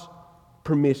God's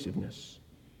permissiveness.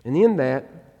 And in that,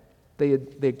 they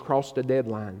had crossed a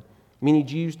deadline. Many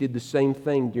Jews did the same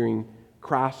thing during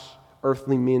Christ's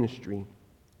earthly ministry.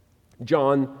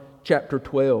 John chapter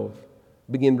 12,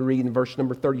 begin to read in verse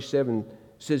number 37,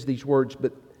 says these words,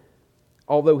 but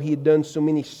although He had done so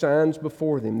many signs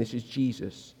before them, this is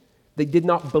Jesus, they did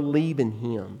not believe in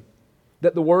Him,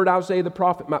 that the word Isaiah the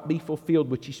prophet might be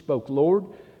fulfilled, which He spoke. Lord,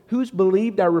 who has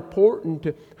believed our report, and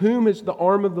to whom has the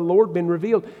arm of the Lord been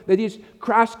revealed? That is,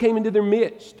 Christ came into their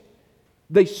midst.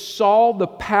 They saw the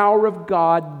power of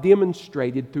God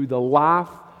demonstrated through the life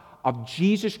of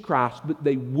Jesus Christ, but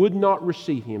they would not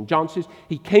receive Him. John says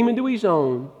He came into His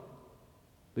own,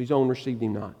 but His own received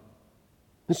Him not.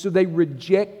 And so they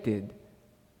rejected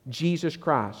Jesus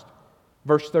Christ.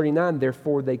 Verse 39,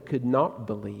 therefore they could not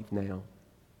believe now.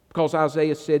 Because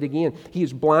Isaiah said again, He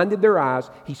has blinded their eyes,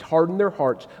 He's hardened their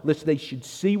hearts, lest they should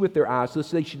see with their eyes,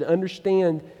 lest they should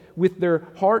understand with their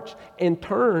hearts and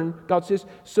turn, God says,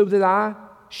 so that I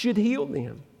should heal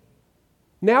them.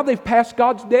 Now they've passed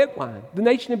God's deadline.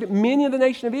 Many of the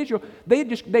nation of Israel,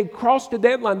 they'd crossed the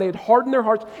deadline. They had hardened their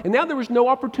hearts, and now there was no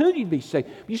opportunity to be saved.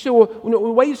 You say, well,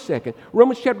 wait a second.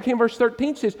 Romans chapter 10, verse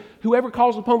 13 says, whoever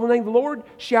calls upon the name of the Lord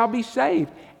shall be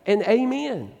saved. And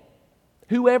amen.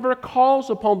 Whoever calls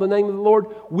upon the name of the Lord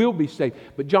will be saved.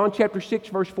 But John chapter 6,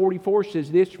 verse 44 says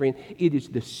this, friend, it is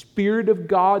the Spirit of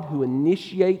God who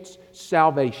initiates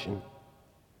salvation.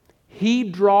 He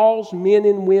draws men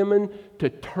and women to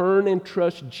turn and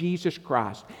trust Jesus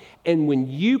Christ. And when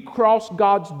you cross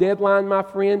God's deadline, my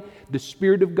friend, the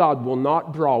Spirit of God will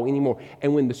not draw anymore.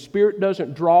 And when the Spirit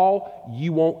doesn't draw,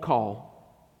 you won't call.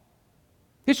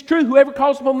 It's true, whoever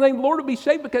calls upon the name of the Lord will be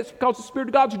saved because the Spirit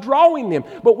of God's drawing them.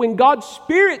 But when God's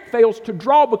Spirit fails to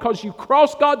draw because you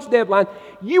cross God's deadline,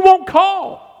 you won't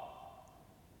call.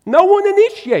 No one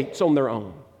initiates on their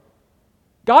own.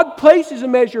 God places a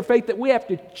measure of faith that we have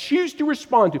to choose to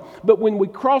respond to. But when we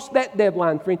cross that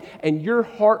deadline, friend, and your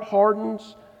heart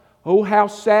hardens, oh, how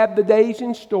sad the days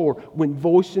in store when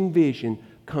voice and vision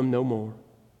come no more.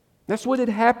 That's what had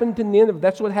happened to Nineveh.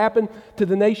 That's what happened to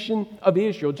the nation of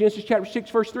Israel. Genesis chapter 6,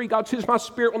 verse 3, God says, my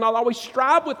spirit will not always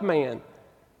strive with man.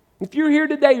 If you're here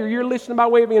today or you're listening by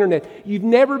way of internet, you've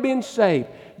never been saved,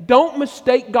 don't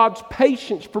mistake God's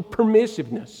patience for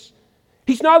permissiveness.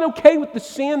 He's not okay with the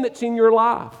sin that's in your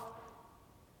life.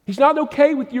 He's not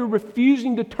okay with your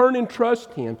refusing to turn and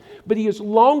trust Him. But He is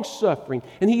long-suffering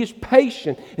and He is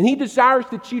patient and He desires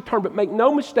that you turn. But make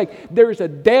no mistake, there is a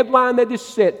deadline that is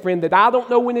set, friend, that I don't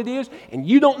know when it is and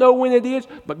you don't know when it is,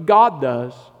 but God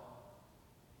does.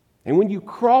 And when you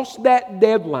cross that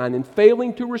deadline and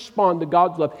failing to respond to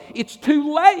God's love, it's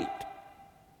too late.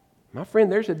 My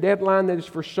friend, there's a deadline that is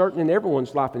for certain in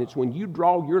everyone's life, and it's when you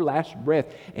draw your last breath,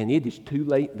 and it is too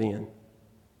late then.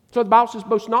 So the Bible says,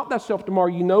 boast not thyself tomorrow.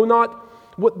 You know not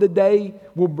what the day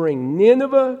will bring.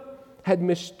 Nineveh had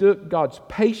mistook God's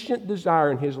patient desire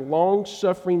and His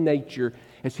long-suffering nature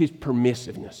as His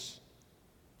permissiveness.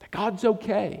 That God's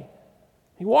okay.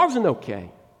 He wasn't okay,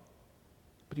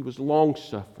 but He was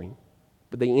long-suffering.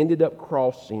 But they ended up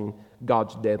crossing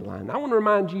God's deadline. I want to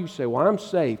remind you, say, well, I'm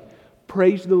saved.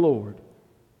 Praise the Lord.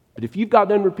 But if you've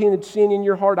got unrepented sin in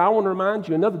your heart, I want to remind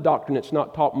you another doctrine that's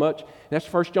not taught much.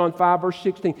 That's 1 John 5, verse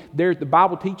 16. The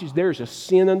Bible teaches there is a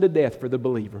sin unto death for the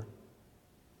believer.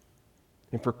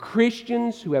 And for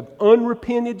Christians who have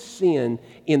unrepented sin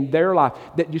in their life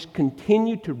that just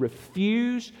continue to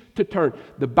refuse to turn,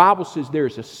 the Bible says there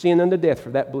is a sin unto death for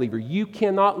that believer. You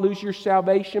cannot lose your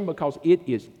salvation because it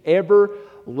is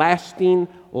everlasting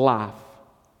life.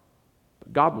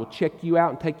 But God will check you out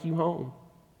and take you home.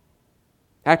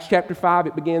 Acts chapter 5,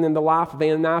 it began in the life of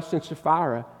Ananias and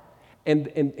Sapphira.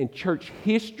 And church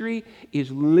history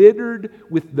is littered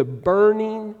with the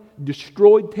burning,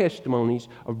 destroyed testimonies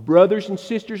of brothers and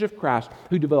sisters of Christ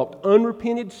who developed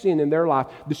unrepented sin in their life.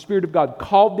 The Spirit of God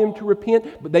called them to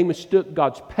repent, but they mistook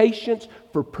God's patience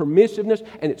for permissiveness,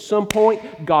 and at some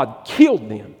point, God killed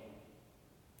them,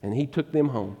 and He took them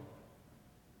home.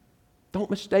 Don't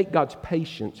mistake God's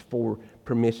patience for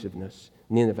permissiveness.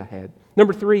 Nineveh had.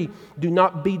 Number 3, do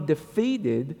not be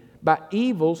defeated by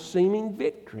evil's seeming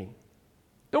victory.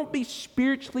 Don't be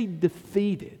spiritually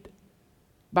defeated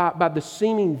by the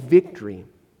seeming victory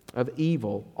of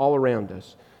evil all around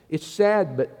us. It's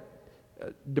sad, but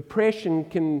depression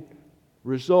can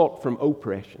result from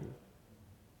oppression.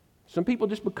 Some people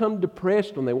just become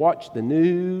depressed when they watch the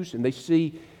news and they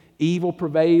see evil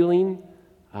prevailing.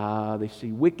 They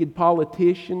see wicked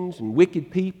politicians and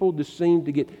wicked people just seem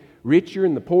to get richer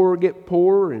and the poorer get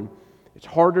poorer, and it's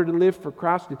harder to live for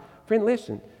Christ. Friend,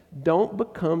 listen, don't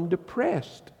become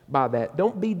depressed by that.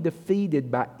 Don't be defeated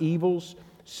by evil's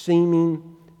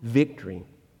seeming victory.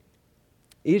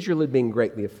 Israel had been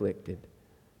greatly afflicted.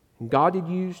 God had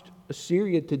used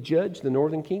Assyria to judge the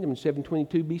northern kingdom in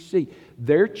 722 BC.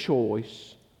 Their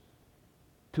choice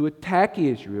to attack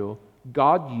Israel,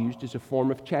 God used as a form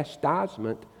of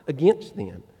chastisement against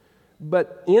them.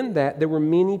 But in that, there were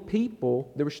many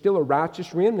people, there was still a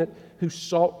righteous remnant who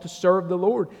sought to serve the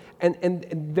Lord.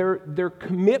 And their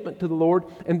commitment to the Lord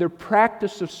and their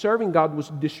practice of serving God was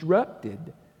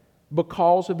disrupted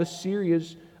because of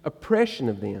Assyria's oppression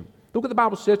of them. Look what the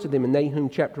Bible says to them in Nahum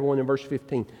chapter 1 and verse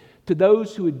 15. To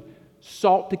those who had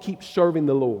sought to keep serving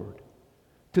the Lord,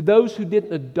 to those who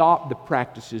didn't adopt the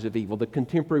practices of evil, the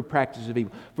contemporary practices of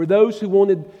evil, for those who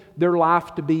wanted their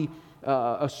life to be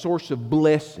a source of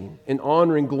blessing and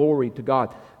honor and glory to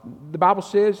God. The Bible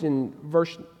says in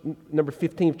verse number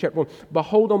 15 of chapter 1,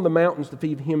 behold on the mountains the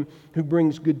feet of him who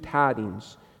brings good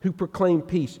tidings, who proclaim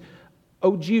peace.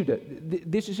 O Judah,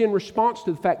 this is in response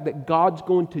to the fact that God's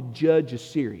going to judge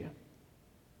Assyria.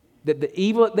 That the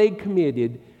evil that they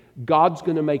committed, God's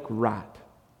going to make right.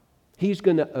 He's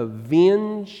going to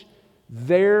avenge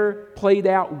their played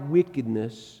out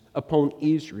wickedness upon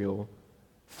Israel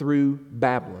through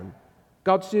Babylon.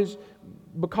 God says,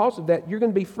 because of that, you're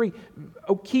going to be free.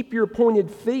 Oh, keep your appointed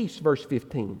feasts, verse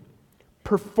 15.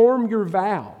 Perform your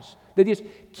vows. That is,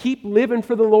 keep living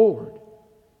for the Lord.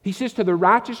 He says to the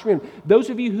righteous remnant, those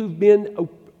of you who've been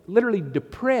literally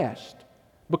depressed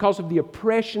because of the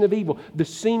oppression of evil, the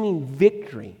seeming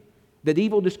victory, that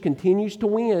evil just continues to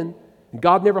win, and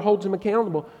God never holds them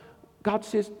accountable, God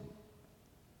says,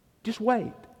 just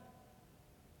wait.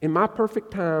 In my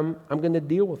perfect time, I'm going to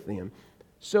deal with them.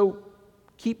 So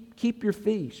keep your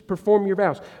feast, perform your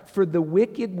vows. For the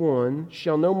wicked one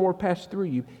shall no more pass through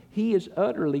you. He is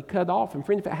utterly cut off. And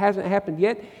friend, if it hasn't happened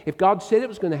yet, if God said it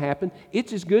was going to happen,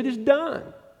 it's as good as done.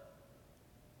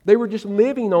 They were just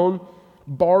living on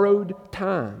borrowed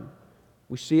time.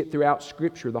 We see it throughout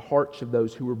Scripture, the hearts of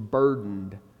those who were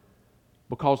burdened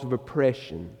because of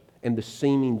oppression and the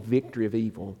seeming victory of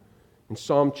evil. In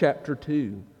Psalm chapter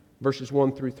 2, verses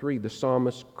 1 through 3, the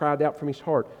psalmist cried out from his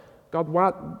heart, God,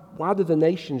 why do the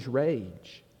nations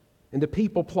rage and the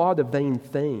people plot a vain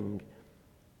thing?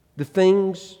 The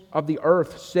things of the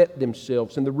earth set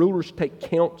themselves, and the rulers take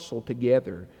counsel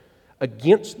together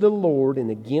against the Lord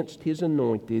and against His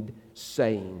anointed,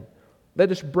 saying, let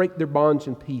us break their bonds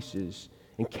in pieces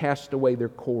and cast away their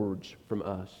cords from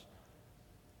us.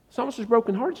 The psalmist is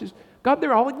broken hearted. Says, God,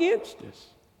 they're all against us.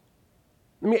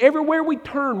 I mean, everywhere we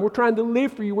turn, we're trying to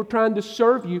live for you, we're trying to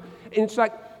serve you, and it's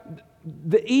like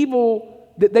the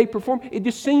evil that they perform, it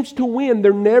just seems to win.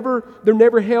 They're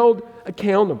never held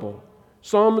accountable.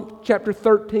 Psalm chapter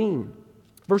 13,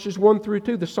 verses 1 through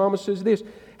 2, the psalmist says this,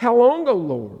 how long, O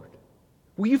Lord,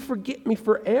 will you forget me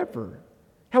forever?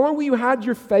 How long will you hide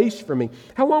your face from me?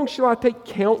 How long shall I take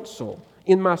counsel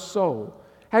in my soul,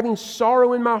 having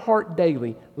sorrow in my heart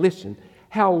daily? Listen,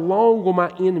 how long will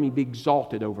my enemy be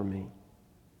exalted over me?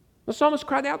 The psalmist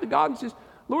cried out to God and says,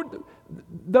 Lord,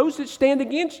 those that stand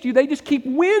against you, they just keep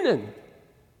winning.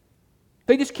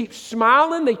 They just keep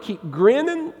smiling, they keep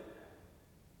grinning,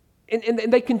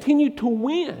 and they continue to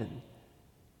win.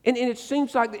 And it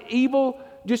seems like the evil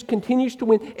just continues to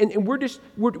win, and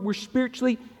we're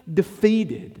spiritually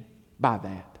defeated by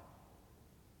that.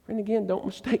 And again, don't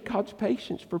mistake God's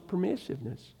patience for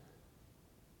permissiveness.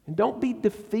 And don't be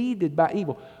defeated by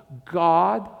evil.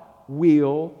 God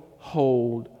will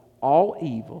hold all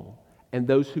evil and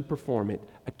those who perform it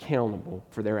accountable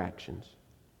for their actions.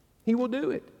 He will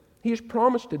do it. He has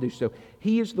promised to do so.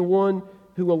 He is the one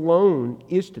who alone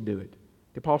is to do it.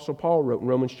 The Apostle Paul wrote in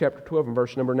Romans chapter 12 and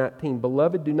verse number 19,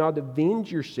 Beloved, do not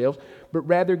avenge yourselves, but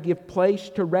rather give place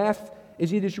to wrath,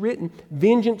 as it is written,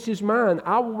 Vengeance is mine,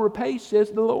 I will repay,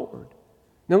 says the Lord.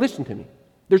 Now listen to me.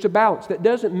 There's a balance. That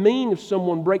doesn't mean if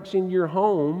someone breaks into your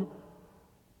home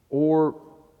or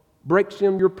breaks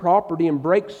in your property and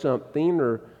breaks something,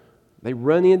 or they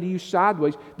run into you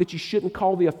sideways, that you shouldn't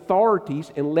call the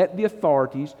authorities and let the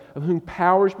authorities, of whom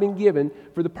power has been given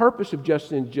for the purpose of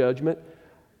justice and judgment,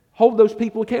 hold those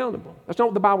people accountable. That's not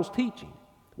what the Bible's teaching.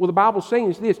 What the Bible's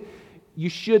saying is this: you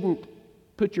shouldn't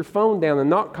put your phone down and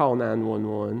not call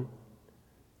 911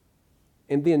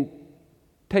 and then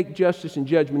take justice and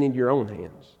judgment into your own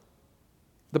hands.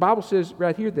 The Bible says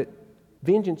right here that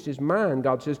vengeance is mine.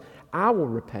 God says, I will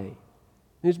repay.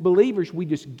 And as believers, we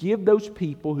just give those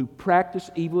people who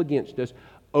practice evil against us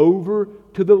over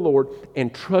to the Lord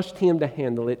and trust Him to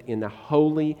handle it in a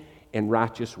holy and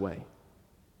righteous way.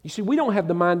 You see, we don't have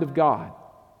the mind of God.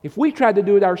 If we try to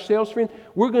do it ourselves, friend,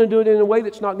 we're going to do it in a way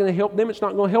that's not going to help them. It's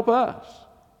not going to help us.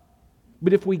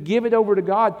 But if we give it over to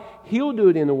God, He'll do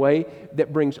it in a way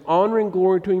that brings honor and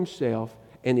glory to Himself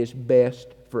and is best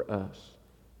for us.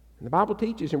 And the Bible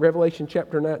teaches in Revelation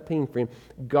chapter 19, friend,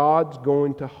 God's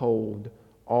going to hold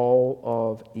all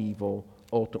of evil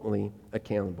ultimately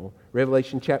accountable.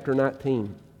 Revelation chapter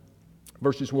 19,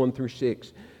 verses 1 through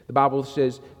 6. The Bible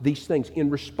says these things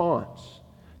in response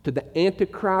to the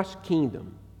Antichrist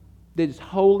kingdom that is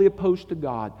wholly opposed to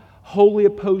God, wholly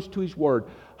opposed to His Word,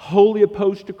 wholly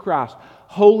opposed to Christ,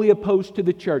 wholly opposed to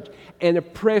the church, and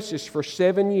oppresses for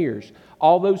 7 years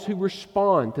all those who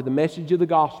respond to the message of the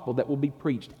gospel that will be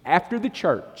preached after the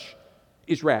church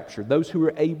is raptured. Those who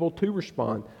are able to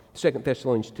respond, 2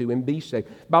 Thessalonians 2, and be saved.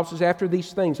 The Bible says after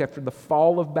these things, after the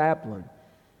fall of Babylon,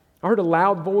 I heard a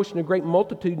loud voice and a great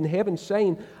multitude in heaven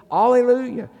saying,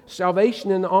 Alleluia!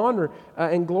 Salvation and honor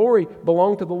and glory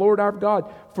belong to the Lord our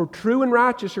God. For true and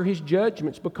righteous are His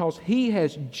judgments, because He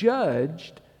has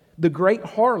judged the great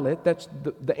harlot, that's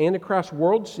the Antichrist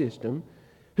world system,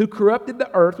 who corrupted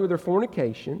the earth with her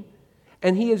fornication,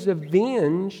 and He has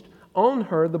avenged on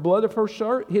her the blood of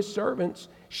His servants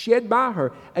shed by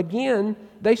her. Again,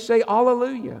 they say,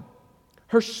 Alleluia!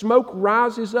 Her smoke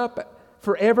rises up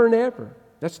forever and ever.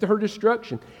 That's her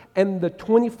destruction. And the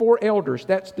 24 elders,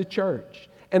 that's the church,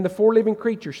 and the 4 living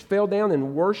creatures fell down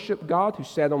and worshiped God who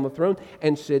sat on the throne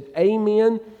and said,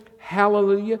 Amen,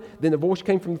 hallelujah. Then a voice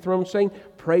came from the throne saying,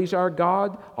 Praise our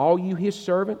God, all you His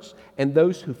servants, and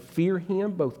those who fear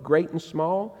Him, both great and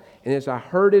small. And as I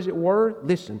heard, as it were,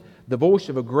 listen, the voice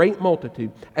of a great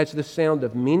multitude, as the sound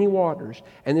of many waters,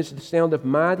 and as the sound of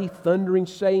mighty thundering,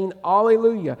 saying,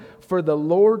 Alleluia, for the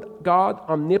Lord God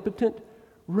omnipotent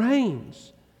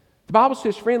reigns. The Bible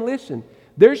says, friend, listen,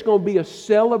 there's going to be a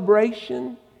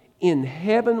celebration in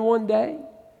heaven one day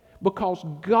because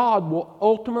God will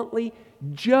ultimately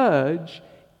judge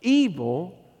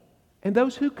evil and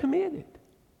those who commit it.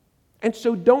 And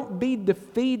so don't be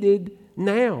defeated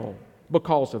now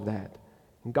because of that.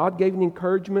 And God gave an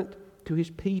encouragement to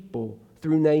His people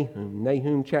through Nahum.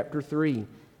 Nahum chapter 3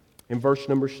 and verse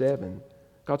number 7.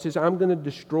 God says, I'm going to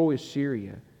destroy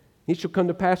Assyria. It shall come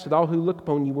to pass that all who look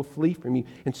upon you will flee from you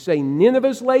and say,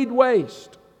 Nineveh's laid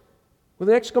waste. With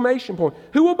an exclamation point.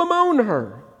 Who will bemoan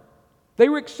her? They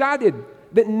were excited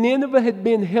that Nineveh had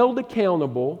been held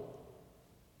accountable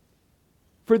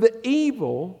for the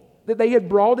evil that they had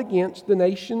brought against the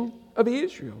nation of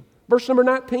Israel. Verse number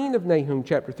 19 of Nahum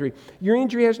chapter 3. Your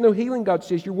injury has no healing, God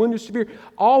says. Your wound is severe.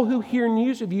 All who hear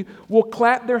news of you will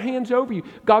clap their hands over you.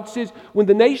 God says, when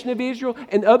the nation of Israel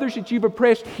and others that you've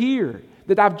oppressed hear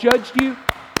that I've judged you,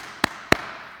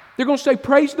 they're going to say,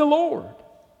 praise the Lord.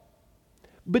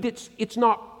 But it's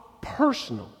not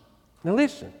personal. Now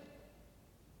listen.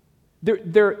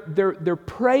 Their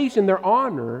praise and their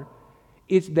honor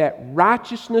is that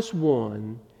righteousness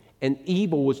won and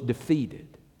evil was defeated.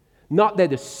 Not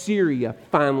that Assyria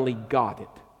finally got it.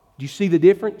 Do you see the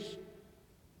difference? It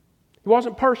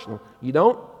wasn't personal. You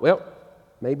don't? Well,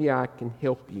 maybe I can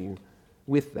help you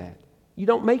with that. You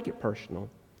don't make it personal.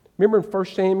 Remember in 1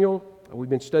 Samuel, we've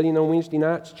been studying on Wednesday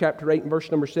nights, chapter 8 and verse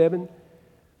number 7?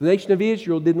 The nation of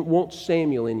Israel didn't want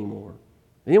Samuel anymore.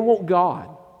 They didn't want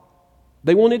God.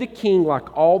 They wanted a king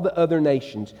like all the other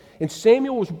nations. And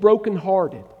Samuel was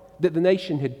brokenhearted that the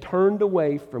nation had turned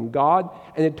away from God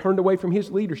and had turned away from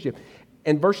His leadership.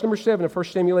 And verse number 7 of 1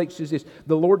 Samuel 8 says this,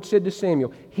 the Lord said to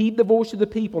Samuel, heed the voice of the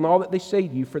people and all that they say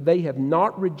to you, for they have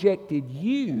not rejected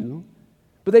you,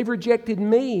 but they've rejected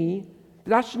me,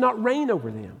 that I should not reign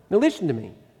over them. Now listen to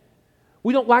me.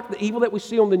 We don't like the evil that we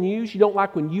see on the news. You don't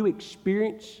like when you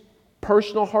experience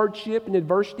personal hardship and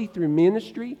adversity through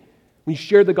ministry. When you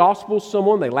share the gospel with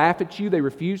someone, they laugh at you, they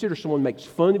refuse it, or someone makes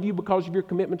fun of you because of your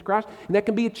commitment to Christ. And that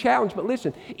can be a challenge. But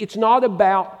listen, it's not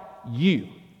about you.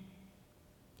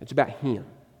 It's about Him.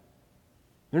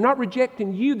 They're not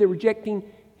rejecting you, they're rejecting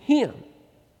Him.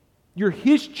 You're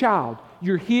His child.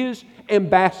 You're His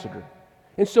ambassador.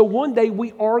 And so one day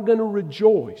we are going to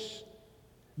rejoice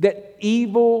that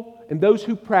evil and those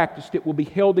who practiced it will be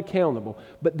held accountable.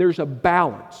 But there's a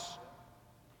balance.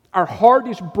 Our heart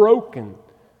is broken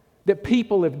that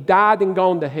people have died and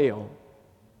gone to hell.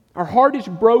 Our heart is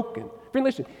broken. Friend,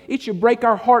 listen, it should break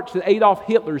our hearts that Adolf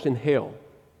Hitler's in hell.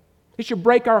 It should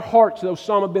break our hearts that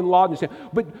Osama bin Laden's in hell.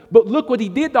 But look what he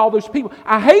did to all those people.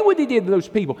 I hate what he did to those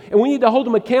people. And we need to hold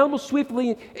them accountable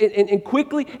swiftly and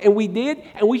quickly. And we did.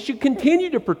 And we should continue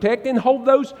to protect and hold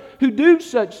those who do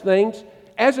such things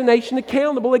as a nation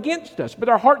accountable against us. But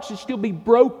our hearts should still be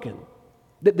broken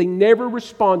that they never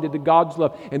responded to God's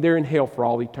love and they're in hell for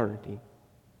all eternity.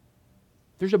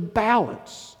 There's a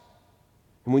balance.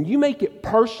 And when you make it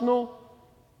personal,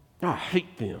 I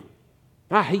hate them.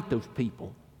 I hate those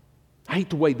people. I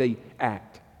hate the way they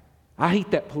act. I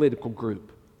hate that political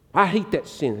group. I hate that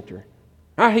senator.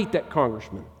 I hate that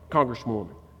congresswoman.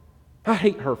 I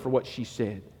hate her for what she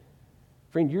said.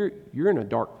 Friend, you're in a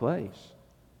dark place.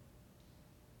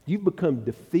 You've become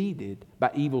defeated by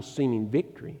evil's seeming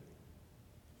victory.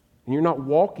 And you're not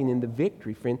walking in the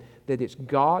victory, friend, that it's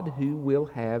God who will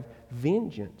have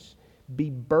vengeance. Be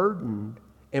burdened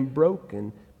and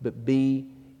broken, but be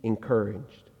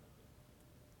encouraged.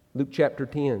 Luke chapter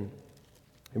 10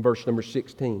 and verse number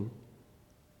 16.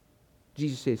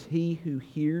 Jesus says, he who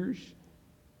hears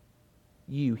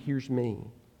you hears me.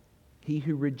 He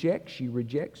who rejects you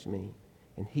rejects me.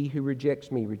 And he who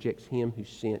rejects me rejects him who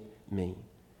sent me.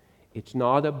 It's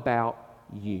not about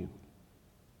you.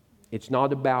 It's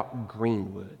not about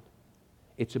Greenwood.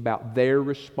 It's about their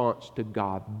response to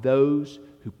God. Those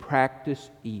who practice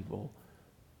evil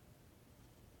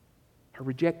are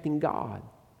rejecting God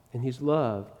and His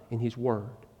love and His Word.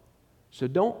 So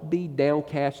don't be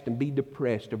downcast and be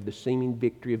depressed over the seeming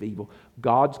victory of evil.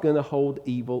 God's going to hold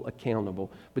evil accountable.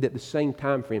 But at the same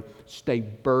time, friend, stay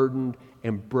burdened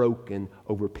and broken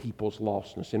over people's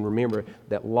lostness. And remember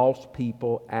that lost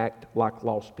people act like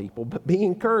lost people. But be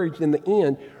encouraged in the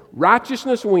end.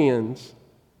 Righteousness wins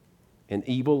and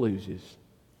evil loses.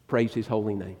 Praise His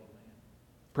holy name.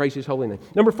 Praise His holy name.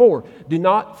 Number 4, do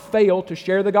not fail to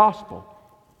share the gospel.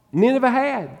 Nineveh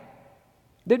had.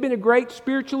 There'd been a great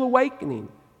spiritual awakening.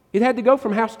 It had to go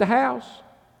from house to house.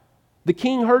 The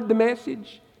king heard the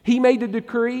message. He made a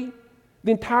decree.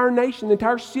 The entire nation, the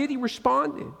entire city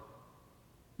responded.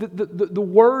 The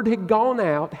word had gone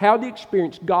out, how to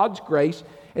experience God's grace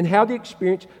and how to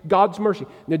experience God's mercy.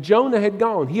 Now, Jonah had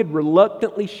gone. He had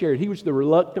reluctantly shared. He was the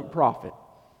reluctant prophet.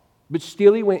 But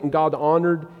still he went and God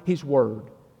honored his word.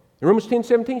 And Romans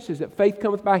 10:17 says that faith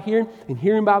cometh by hearing and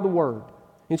hearing by the word.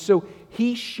 And so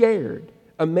he shared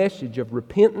a message of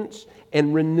repentance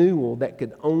and renewal that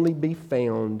could only be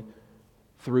found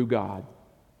through God.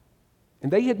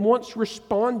 And they had once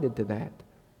responded to that.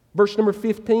 Verse number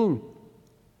 15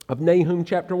 of Nahum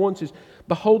chapter 1 says,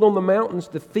 "Behold on the mountains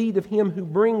the feet of him who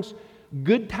brings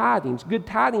good tidings." Good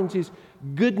tidings is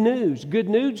good news. Good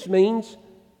news means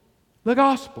the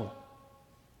gospel.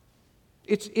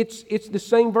 It's the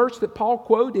same verse that Paul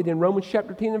quoted in Romans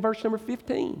chapter 10 and verse number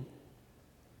 15.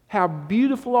 How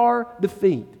beautiful are the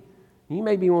feet. You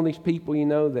may be one of these people,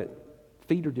 that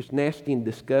feet are just nasty and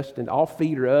disgusting. All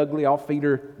feet are ugly. All feet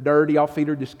are dirty. All feet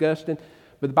are disgusting.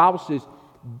 But the Bible says,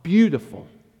 beautiful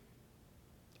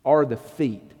are the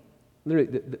feet.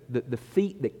 Literally, the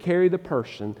feet that carry the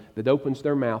person, that opens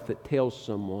their mouth, that tells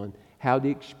someone how to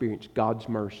experience God's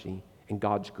mercy and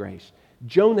God's grace.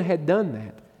 Jonah had done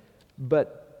that,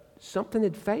 but something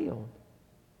had failed.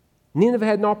 Nineveh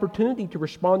had an opportunity to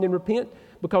respond and repent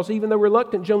because even though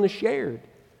reluctant, Jonah shared.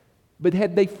 But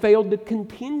had they failed to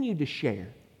continue to share?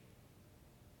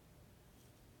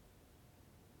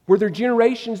 Were there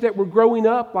generations that were growing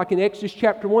up, like in Exodus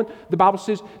chapter 1, the Bible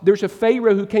says there's a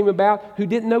Pharaoh who came about who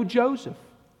didn't know Joseph.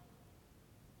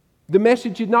 The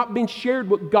message had not been shared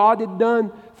what God had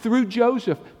done through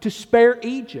Joseph to spare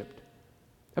Egypt.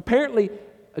 Apparently,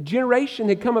 a generation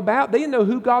had come about. They didn't know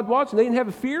who God was and they didn't have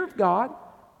a fear of God.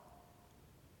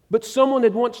 But someone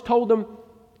had once told them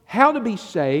how to be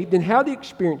saved and how to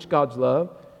experience God's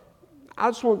love. I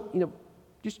just want,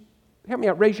 just help me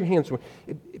out. Raise your hands.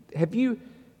 Have you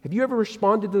ever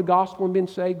responded to the gospel and been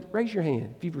saved? Raise your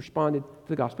hand if you've responded to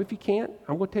the gospel. If you can't,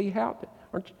 I'm going to tell you how.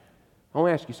 I want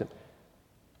to ask you something.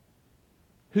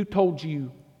 Who told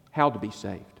you how to be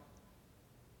saved?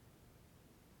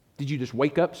 Did you just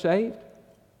wake up saved?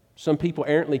 Some people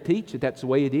errantly teach that that's the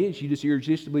way it is. You just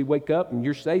irresistibly wake up and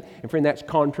you're saved. And friend, that's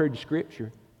contrary to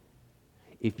Scripture.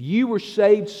 If you were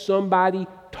saved, somebody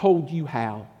told you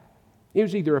how. It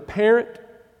was either a parent,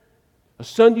 a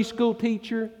Sunday school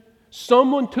teacher,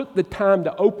 someone took the time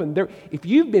to open their... If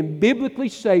you've been biblically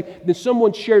saved, then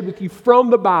someone shared with you from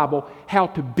the Bible how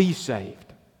to be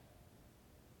saved.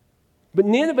 But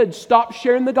Nineveh had stopped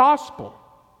sharing the gospel.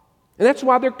 And that's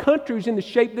why their country is in the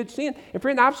shape that's in. And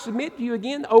friend, I've submitted to you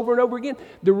again, over and over again,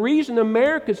 the reason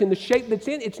America's in the shape that's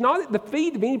in, it's not at the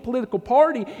feet of any political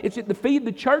party, it's at the feet of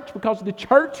the church because the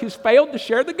church has failed to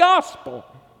share the gospel.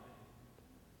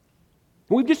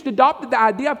 We've just adopted the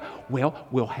idea of,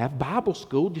 we'll have Bible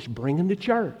school, just bring them to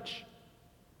church.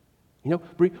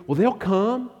 They'll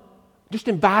come, just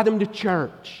invite them to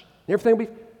church. And everything will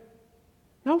be...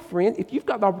 No, friend, if you've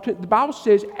got the opportunity, the Bible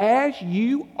says, as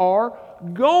you are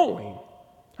going.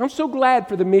 I'm so glad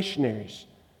for the missionaries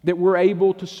that we're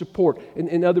able to support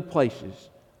in other places.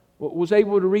 Was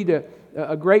able to read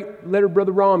a great letter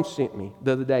Brother Rom sent me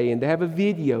the other day and to have a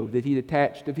video that he'd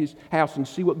attached of his house and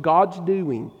see what God's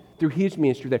doing through his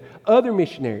ministry there. Other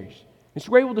missionaries. And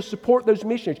so we're able to support those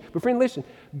missionaries. But friend, listen,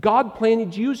 God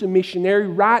planted you as a missionary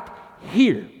right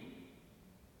here.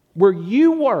 Where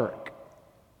you work.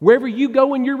 Wherever you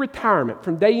go in your retirement,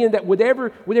 from day in, that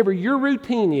whatever your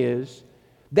routine is,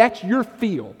 that's your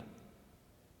field.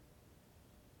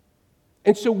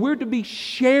 And so we're to be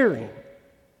sharing.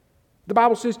 The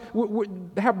Bible says,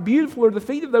 how beautiful are the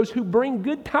feet of those who bring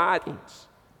good tidings.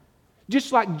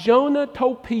 Just like Jonah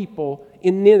told people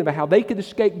in Nineveh how they could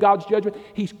escape God's judgment,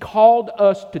 He's called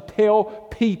us to tell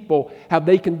people how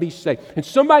they can be saved. And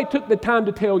somebody took the time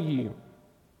to tell you.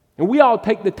 And we all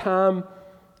take the time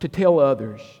to tell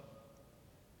others.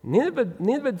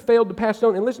 Nineveh failed to pass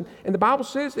on. And listen, and the Bible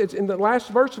says, it's in the last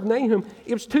verse of Nahum,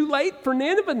 it was too late for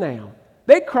Nineveh now.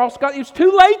 They crossed God. It was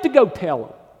too late to go tell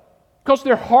them because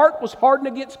their heart was hardened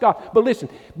against God. But listen,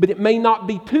 it may not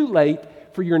be too late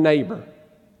for your neighbor.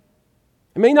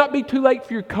 It may not be too late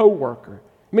for your coworker.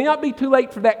 It may not be too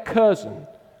late for that cousin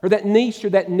or that niece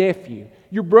or that nephew,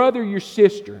 your brother or your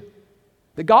sister.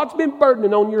 That God's been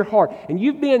burdening on your heart. And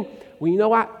you've been,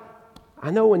 I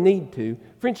know I need to.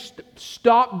 Friends,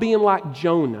 stop being like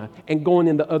Jonah and going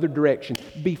in the other direction.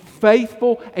 Be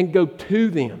faithful and go to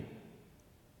them.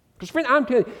 Because friend, I'm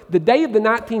telling you, the day of the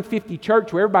 1950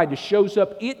 church where everybody just shows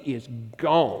up, it is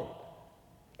gone.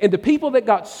 And the people that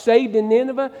got saved in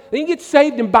Nineveh, they didn't get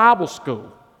saved in Bible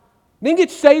school. They didn't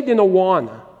get saved in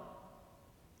Awana.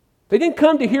 They didn't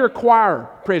come to hear a choir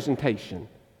presentation.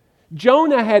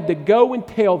 Jonah had to go and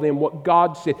tell them what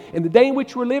God said. In the day in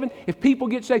which we're living, if people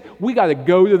get saved, we got to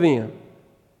go to them.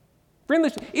 Friend,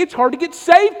 listen, it's hard to get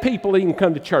saved people to even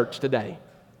come to church today,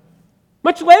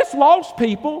 much less lost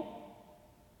people.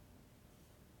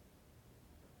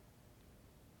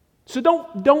 So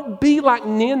don't be like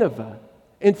Nineveh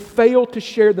and fail to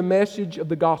share the message of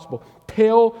the gospel.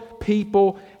 Tell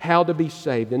people how to be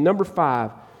saved. And number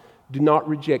 5, do not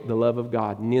reject the love of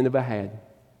God. Nineveh had.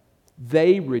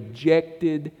 They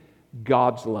rejected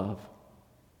God's love.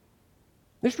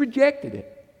 They just rejected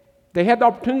it. They had the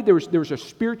opportunity. There was a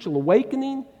spiritual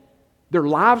awakening. Their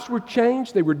lives were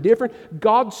changed. They were different.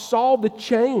 God saw the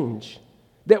change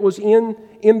that was in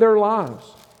their lives.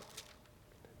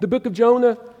 The book of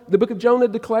Jonah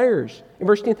declares in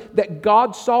verse 10 that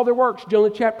God saw their works. Jonah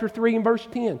chapter 3 and verse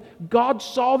 10. God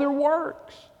saw their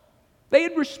works. They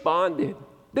had responded.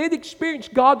 They had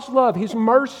experienced God's love, His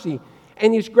mercy,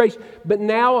 and His grace. But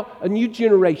now a new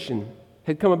generation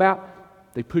had come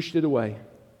about. They pushed it away.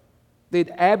 They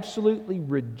had absolutely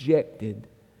rejected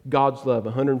God's love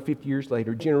 150 years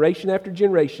later. Generation after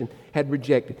generation had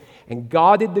rejected. And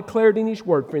God had declared in His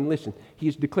Word, friend, listen, He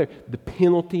has declared the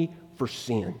penalty for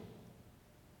sin.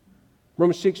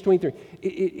 Romans 6:23.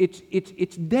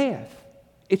 It's death.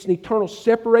 It's an eternal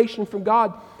separation from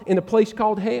God in a place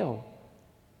called hell.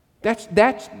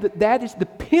 That is the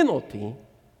penalty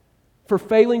for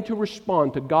failing to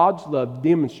respond to God's love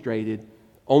demonstrated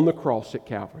on the cross at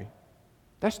Calvary.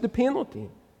 That's the penalty.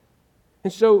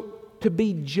 And so, to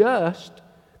be just,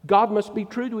 God must be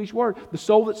true to His Word. The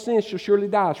soul that sins shall surely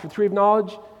die. As for the tree of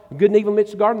knowledge, good and evil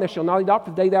amidst the garden, thou shalt not eat of,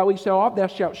 for the day thou eatest thereof, thou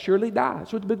shalt surely die.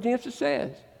 That's what the book of Genesis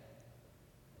says.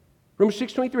 Romans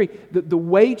 6:23, the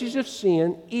wages of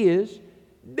sin is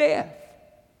death.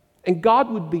 And God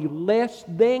would be less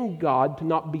than God to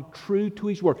not be true to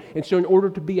His Word. And so in order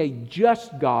to be a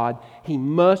just God, He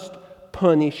must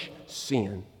punish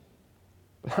sin.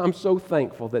 But I'm so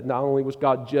thankful that not only was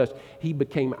God just, He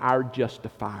became our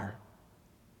justifier.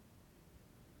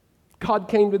 God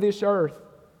came to this earth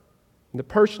in the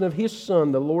person of His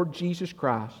Son, the Lord Jesus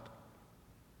Christ.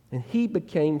 And He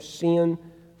became sin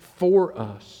for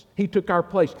us. He took our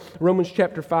place. Romans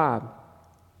chapter 5,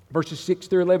 verses 6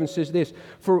 through 11 says this,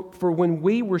 For when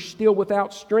we were still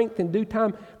without strength in due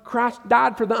time, Christ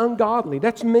died for the ungodly.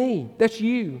 That's me. That's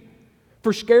you.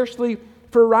 For scarcely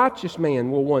for a righteous man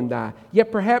will one die.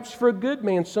 Yet perhaps for a good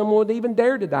man someone would even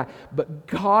dare to die. But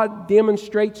God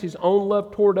demonstrates His own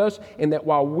love toward us in that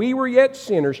while we were yet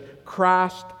sinners,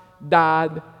 Christ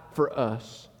died for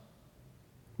us.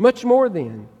 Much more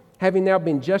then, having now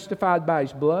been justified by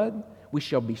His blood, we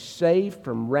shall be saved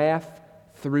from wrath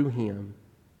through Him.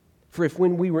 For if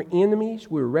when we were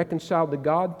enemies, we were reconciled to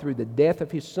God through the death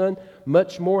of His Son,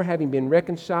 much more having been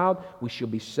reconciled, we shall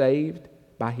be saved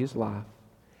by His life.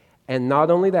 And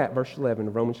not only that, verse 11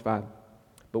 of Romans 5,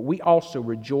 but we also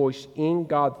rejoice in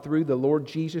God through the Lord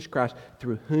Jesus Christ,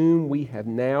 through whom we have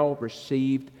now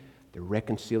received the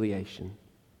reconciliation.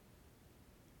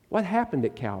 What happened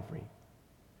at Calvary?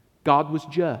 God was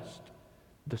just.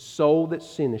 The soul that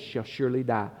sinneth shall surely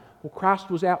die. Well, Christ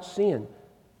was out sin,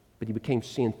 but He became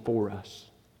sin for us.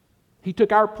 He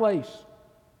took our place.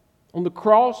 On the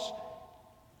cross,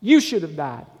 you should have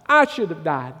died. I should have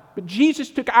died. But Jesus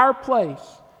took our place.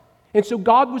 And so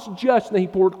God was just, and He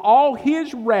poured all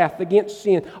His wrath against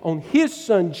sin on His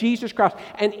Son, Jesus Christ.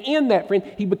 And in that, friend,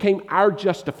 He became our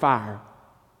justifier.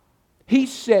 He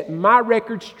set my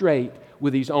record straight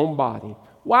with His own body.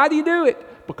 Why do you do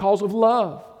it? Because of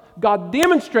love. God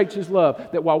demonstrates His love,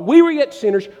 that while we were yet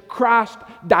sinners, Christ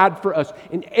died for us.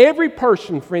 And every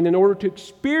person, friend, in order to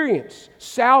experience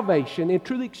salvation and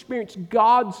truly experience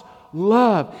God's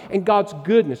love and God's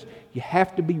goodness, you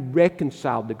have to be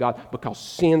reconciled to God, because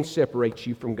sin separates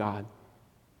you from God.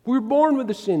 We were born with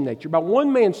a sin nature. By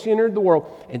one man sin entered the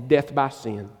world, and death by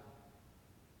sin.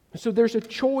 And so there's a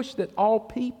choice that all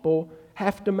people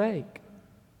have to make.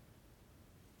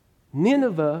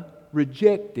 Nineveh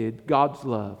rejected God's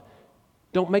love.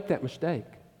 Don't make that mistake.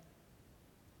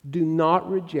 Do not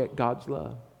reject God's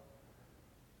love.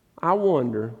 I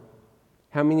wonder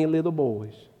how many little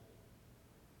boys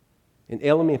in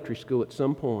elementary school at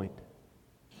some point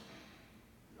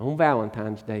on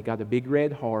Valentine's Day got a big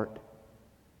red heart,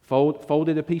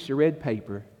 folded a piece of red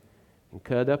paper, and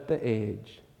cut up the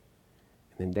edge,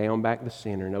 and then down back the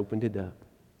center and opened it up.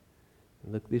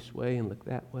 And look this way and look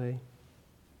that way.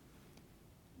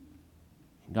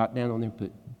 And got down on there and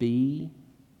put, "Be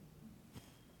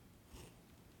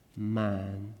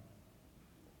mine."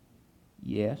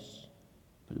 Yes,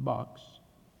 put a box.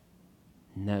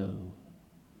 No,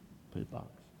 put a box.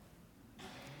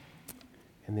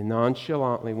 And then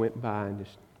nonchalantly went by and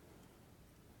just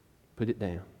put it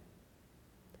down,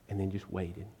 and then just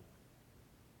waited.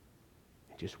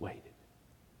 And just waited.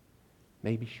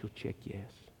 Maybe she'll check yes.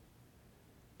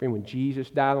 Friend, when Jesus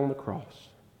died on the cross,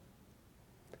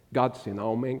 God sent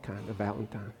all mankind a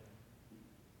Valentine.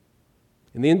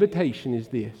 And the invitation is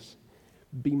this: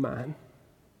 be mine.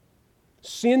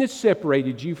 Sin has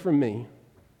separated you from me,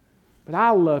 but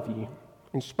I love you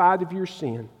in spite of your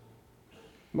sin.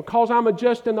 Because I'm a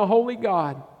just and a holy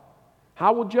God, I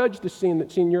will judge the sin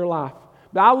that's in your life.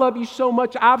 But I love you so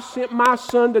much, I've sent my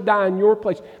Son to die in your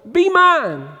place. Be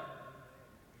mine.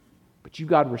 But you've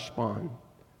got to respond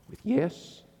with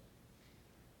yes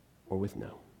or with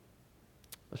no.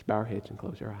 Let's bow our heads and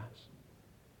close our eyes.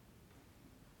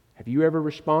 Have you ever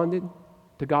responded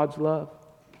to God's love?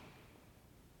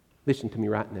 Listen to me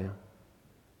right now.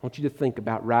 I want you to think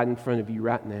about right in front of you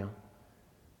right now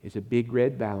is a big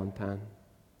red Valentine.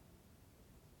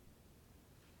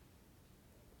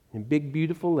 In big,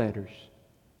 beautiful letters,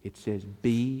 it says,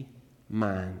 be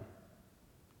mine, ?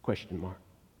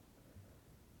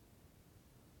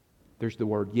 There's the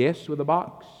word yes with a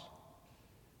box,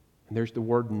 and there's the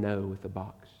word no with a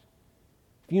box.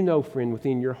 If you know, friend,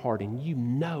 within your heart, and you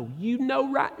know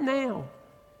right now,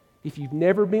 if you've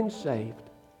never been saved,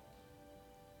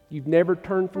 you've never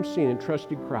turned from sin and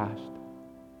trusted Christ,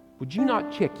 would you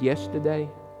not check yes today?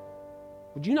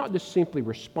 Would you not just simply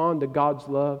respond to God's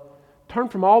love? Turn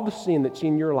from all the sin that's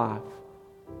in your life.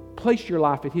 Place your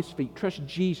life at His feet. Trust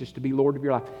Jesus to be Lord of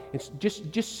your life. And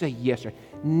just say yes.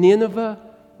 Nineveh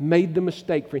made the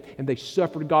mistake, friend, and they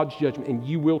suffered God's judgment, and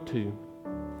you will too.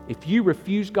 If you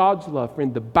refuse God's love,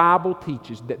 friend, the Bible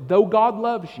teaches that though God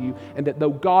loves you and that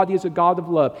though God is a God of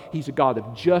love, He's a God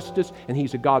of justice and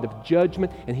He's a God of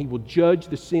judgment, and He will judge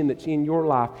the sin that's in your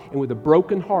life. And with a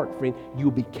broken heart, friend,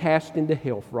 you'll be cast into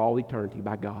hell for all eternity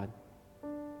by God.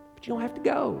 But you don't have to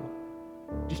go.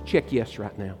 Just check yes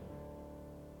right now.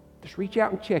 Just reach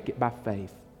out and check it by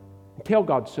faith. And tell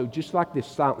God so, just like this,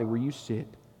 silently where you sit.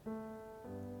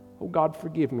 Oh God,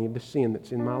 forgive me of the sin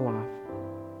that's in my life.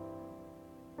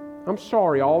 I'm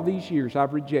sorry all these years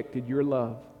I've rejected your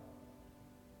love.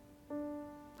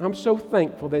 I'm so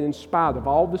thankful that in spite of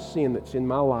all the sin that's in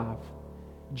my life,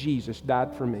 Jesus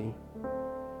died for me.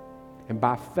 And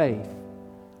by faith,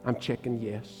 I'm checking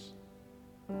yes.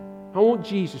 I want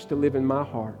Jesus to live in my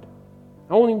heart.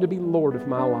 I want Him to be Lord of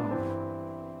my life.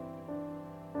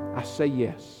 I say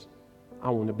yes. I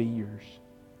want to be yours.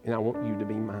 And I want you to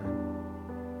be mine.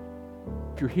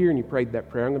 If you're here and you prayed that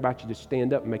prayer, I'm going to invite you to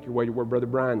stand up and make your way to where Brother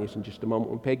Brian is in just a moment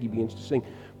when Peggy begins to sing.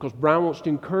 Because Brian wants to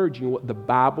encourage you in what the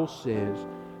Bible says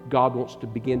God wants to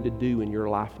begin to do in your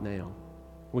life now.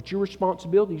 What your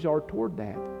responsibilities are toward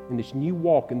that in this new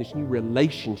walk, in this new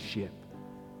relationship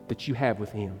that you have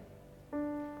with Him.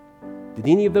 Did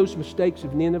any of those mistakes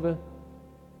of Nineveh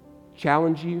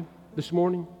challenge you this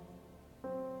morning?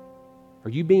 Are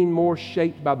you being more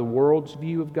shaped by the world's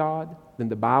view of God than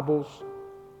the Bible's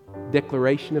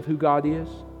declaration of who God is?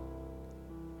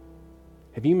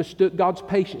 Have you mistook God's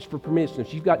patience for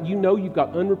permissiveness? You've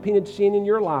got unrepented sin in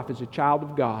your life as a child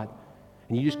of God,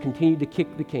 and you just continue to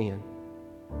kick the can.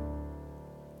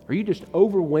 Are you just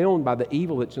overwhelmed by the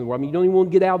evil that's in the world? I mean, you don't even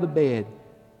want to get out of the bed.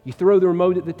 You throw the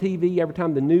remote at the TV every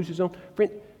time the news is on.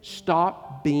 Friend,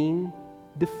 stop being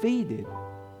defeated.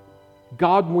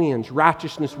 God wins.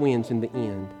 Righteousness wins in the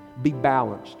end. Be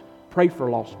balanced. Pray for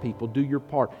lost people. Do your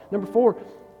part. Number 4,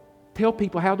 tell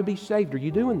people how to be saved. Are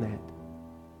you doing that?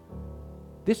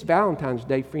 This Valentine's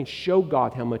Day, friends, show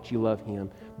God how much you love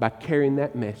Him by carrying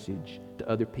that message to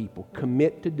other people.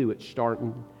 Commit to do it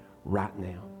starting right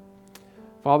now.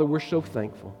 Father, we're so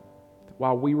thankful that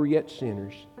while we were yet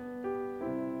sinners,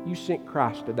 You sent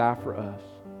Christ to die for us.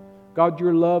 God,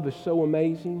 Your love is so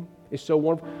amazing. It's so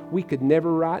wonderful. We could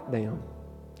never write down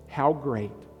how great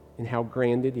and how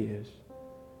grand it is.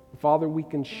 Father, we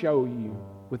can show You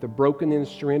with a broken and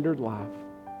surrendered life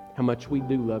how much we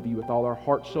do love You with all our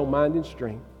heart, soul, mind, and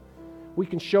strength. We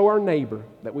can show our neighbor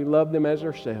that we love them as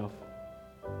ourselves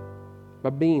by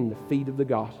being the feet of the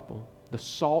gospel, the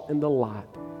salt and the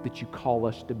light that You call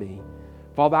us to be.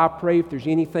 Father, I pray if there's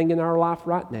anything in our life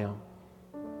right now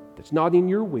that's not in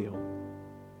Your will,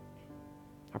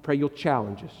 I pray You'll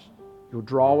challenge us. You'll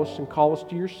draw us and call us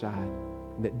to Your side.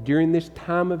 And that during this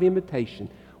time of invitation,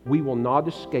 we will not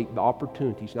escape the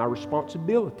opportunities and our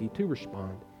responsibility to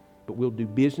respond, but we'll do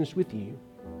business with You.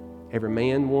 Every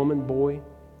man, woman, boy,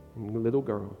 and little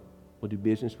girl will do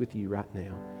business with You right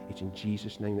now. It's in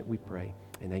Jesus' name that we pray,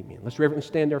 and amen. Let's reverently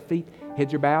stand to our feet.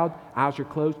 Heads are bowed, eyes are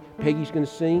closed. Peggy's going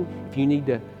to sing. If you need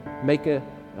to make a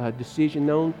decision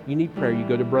known, you need prayer, you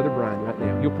go to Brother Brian right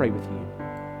now. He'll pray with you.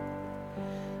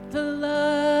 The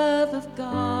love of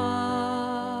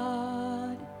God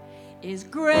is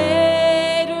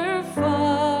greater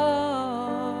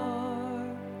far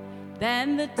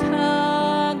than the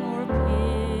tongue or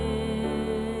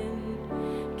pen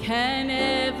can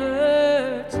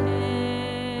ever tell.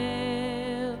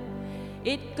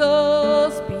 It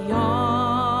goes beyond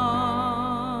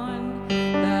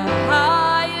the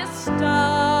highest star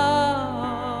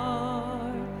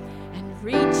and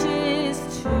reaches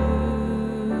to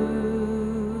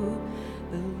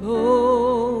the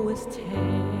lowest hell.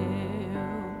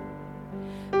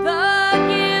 The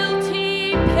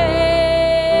guilty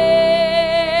pair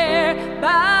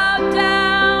bowed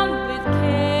down with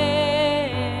care.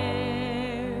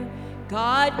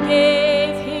 God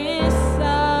gave his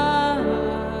Son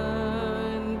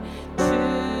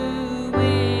to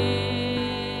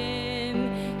win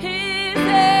his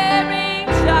erring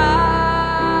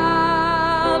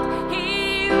child.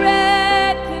 He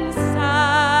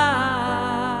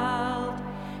reconciled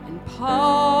and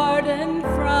pardoned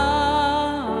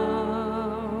from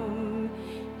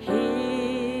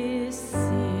his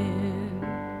sin.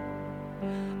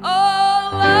 Oh,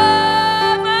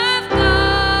 love of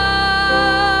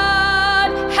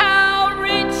God, how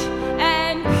rich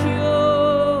and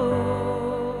pure,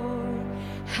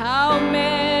 how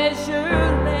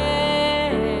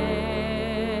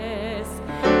measureless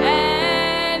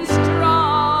and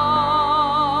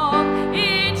strong.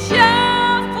 It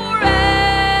shall forevermore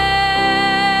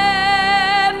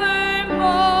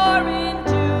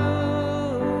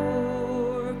endure.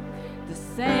 The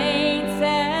saints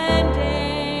and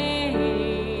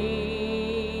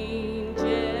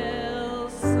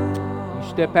angels song. You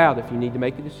step out if you need to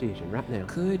make a decision right now.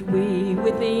 Could we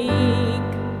with ink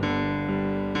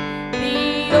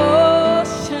the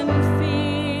ocean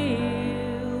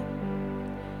fill,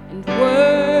 and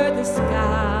were the skies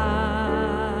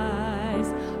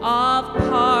of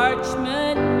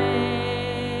parchment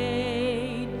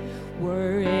made,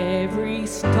 were every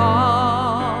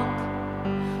stalk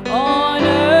on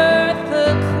earth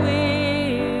a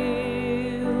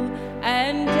quill,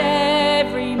 and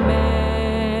every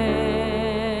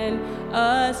man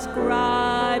a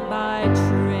scribe by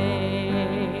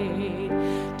trade,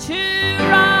 to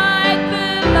write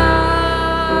the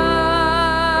love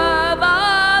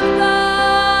of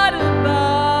God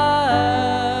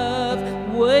above,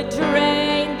 would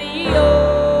drain the ocean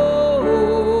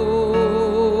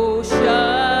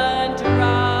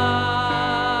dry,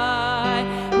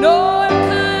 nor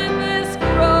could the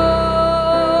scroll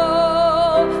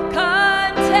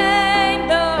contain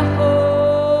the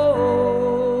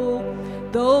whole,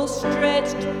 though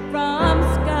stretched from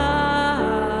sky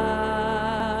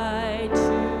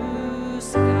to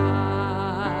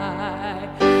sky.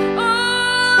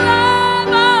 Oh, love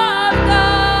of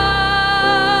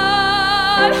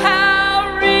God,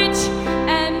 how rich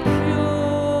and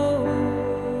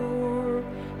pure,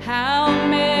 how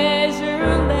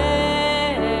measureless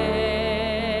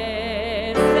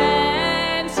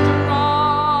and strong.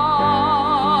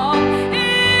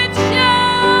 It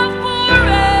shall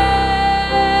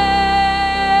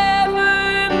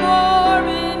forevermore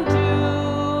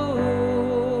endure.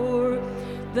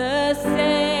 The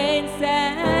saints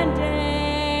and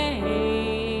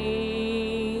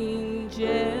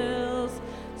angels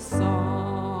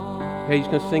song. Hey, he's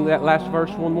going to sing that last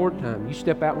verse one more time. You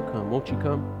step out and come. Won't you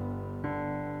come?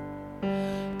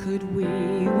 Could we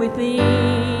with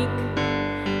ink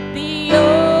the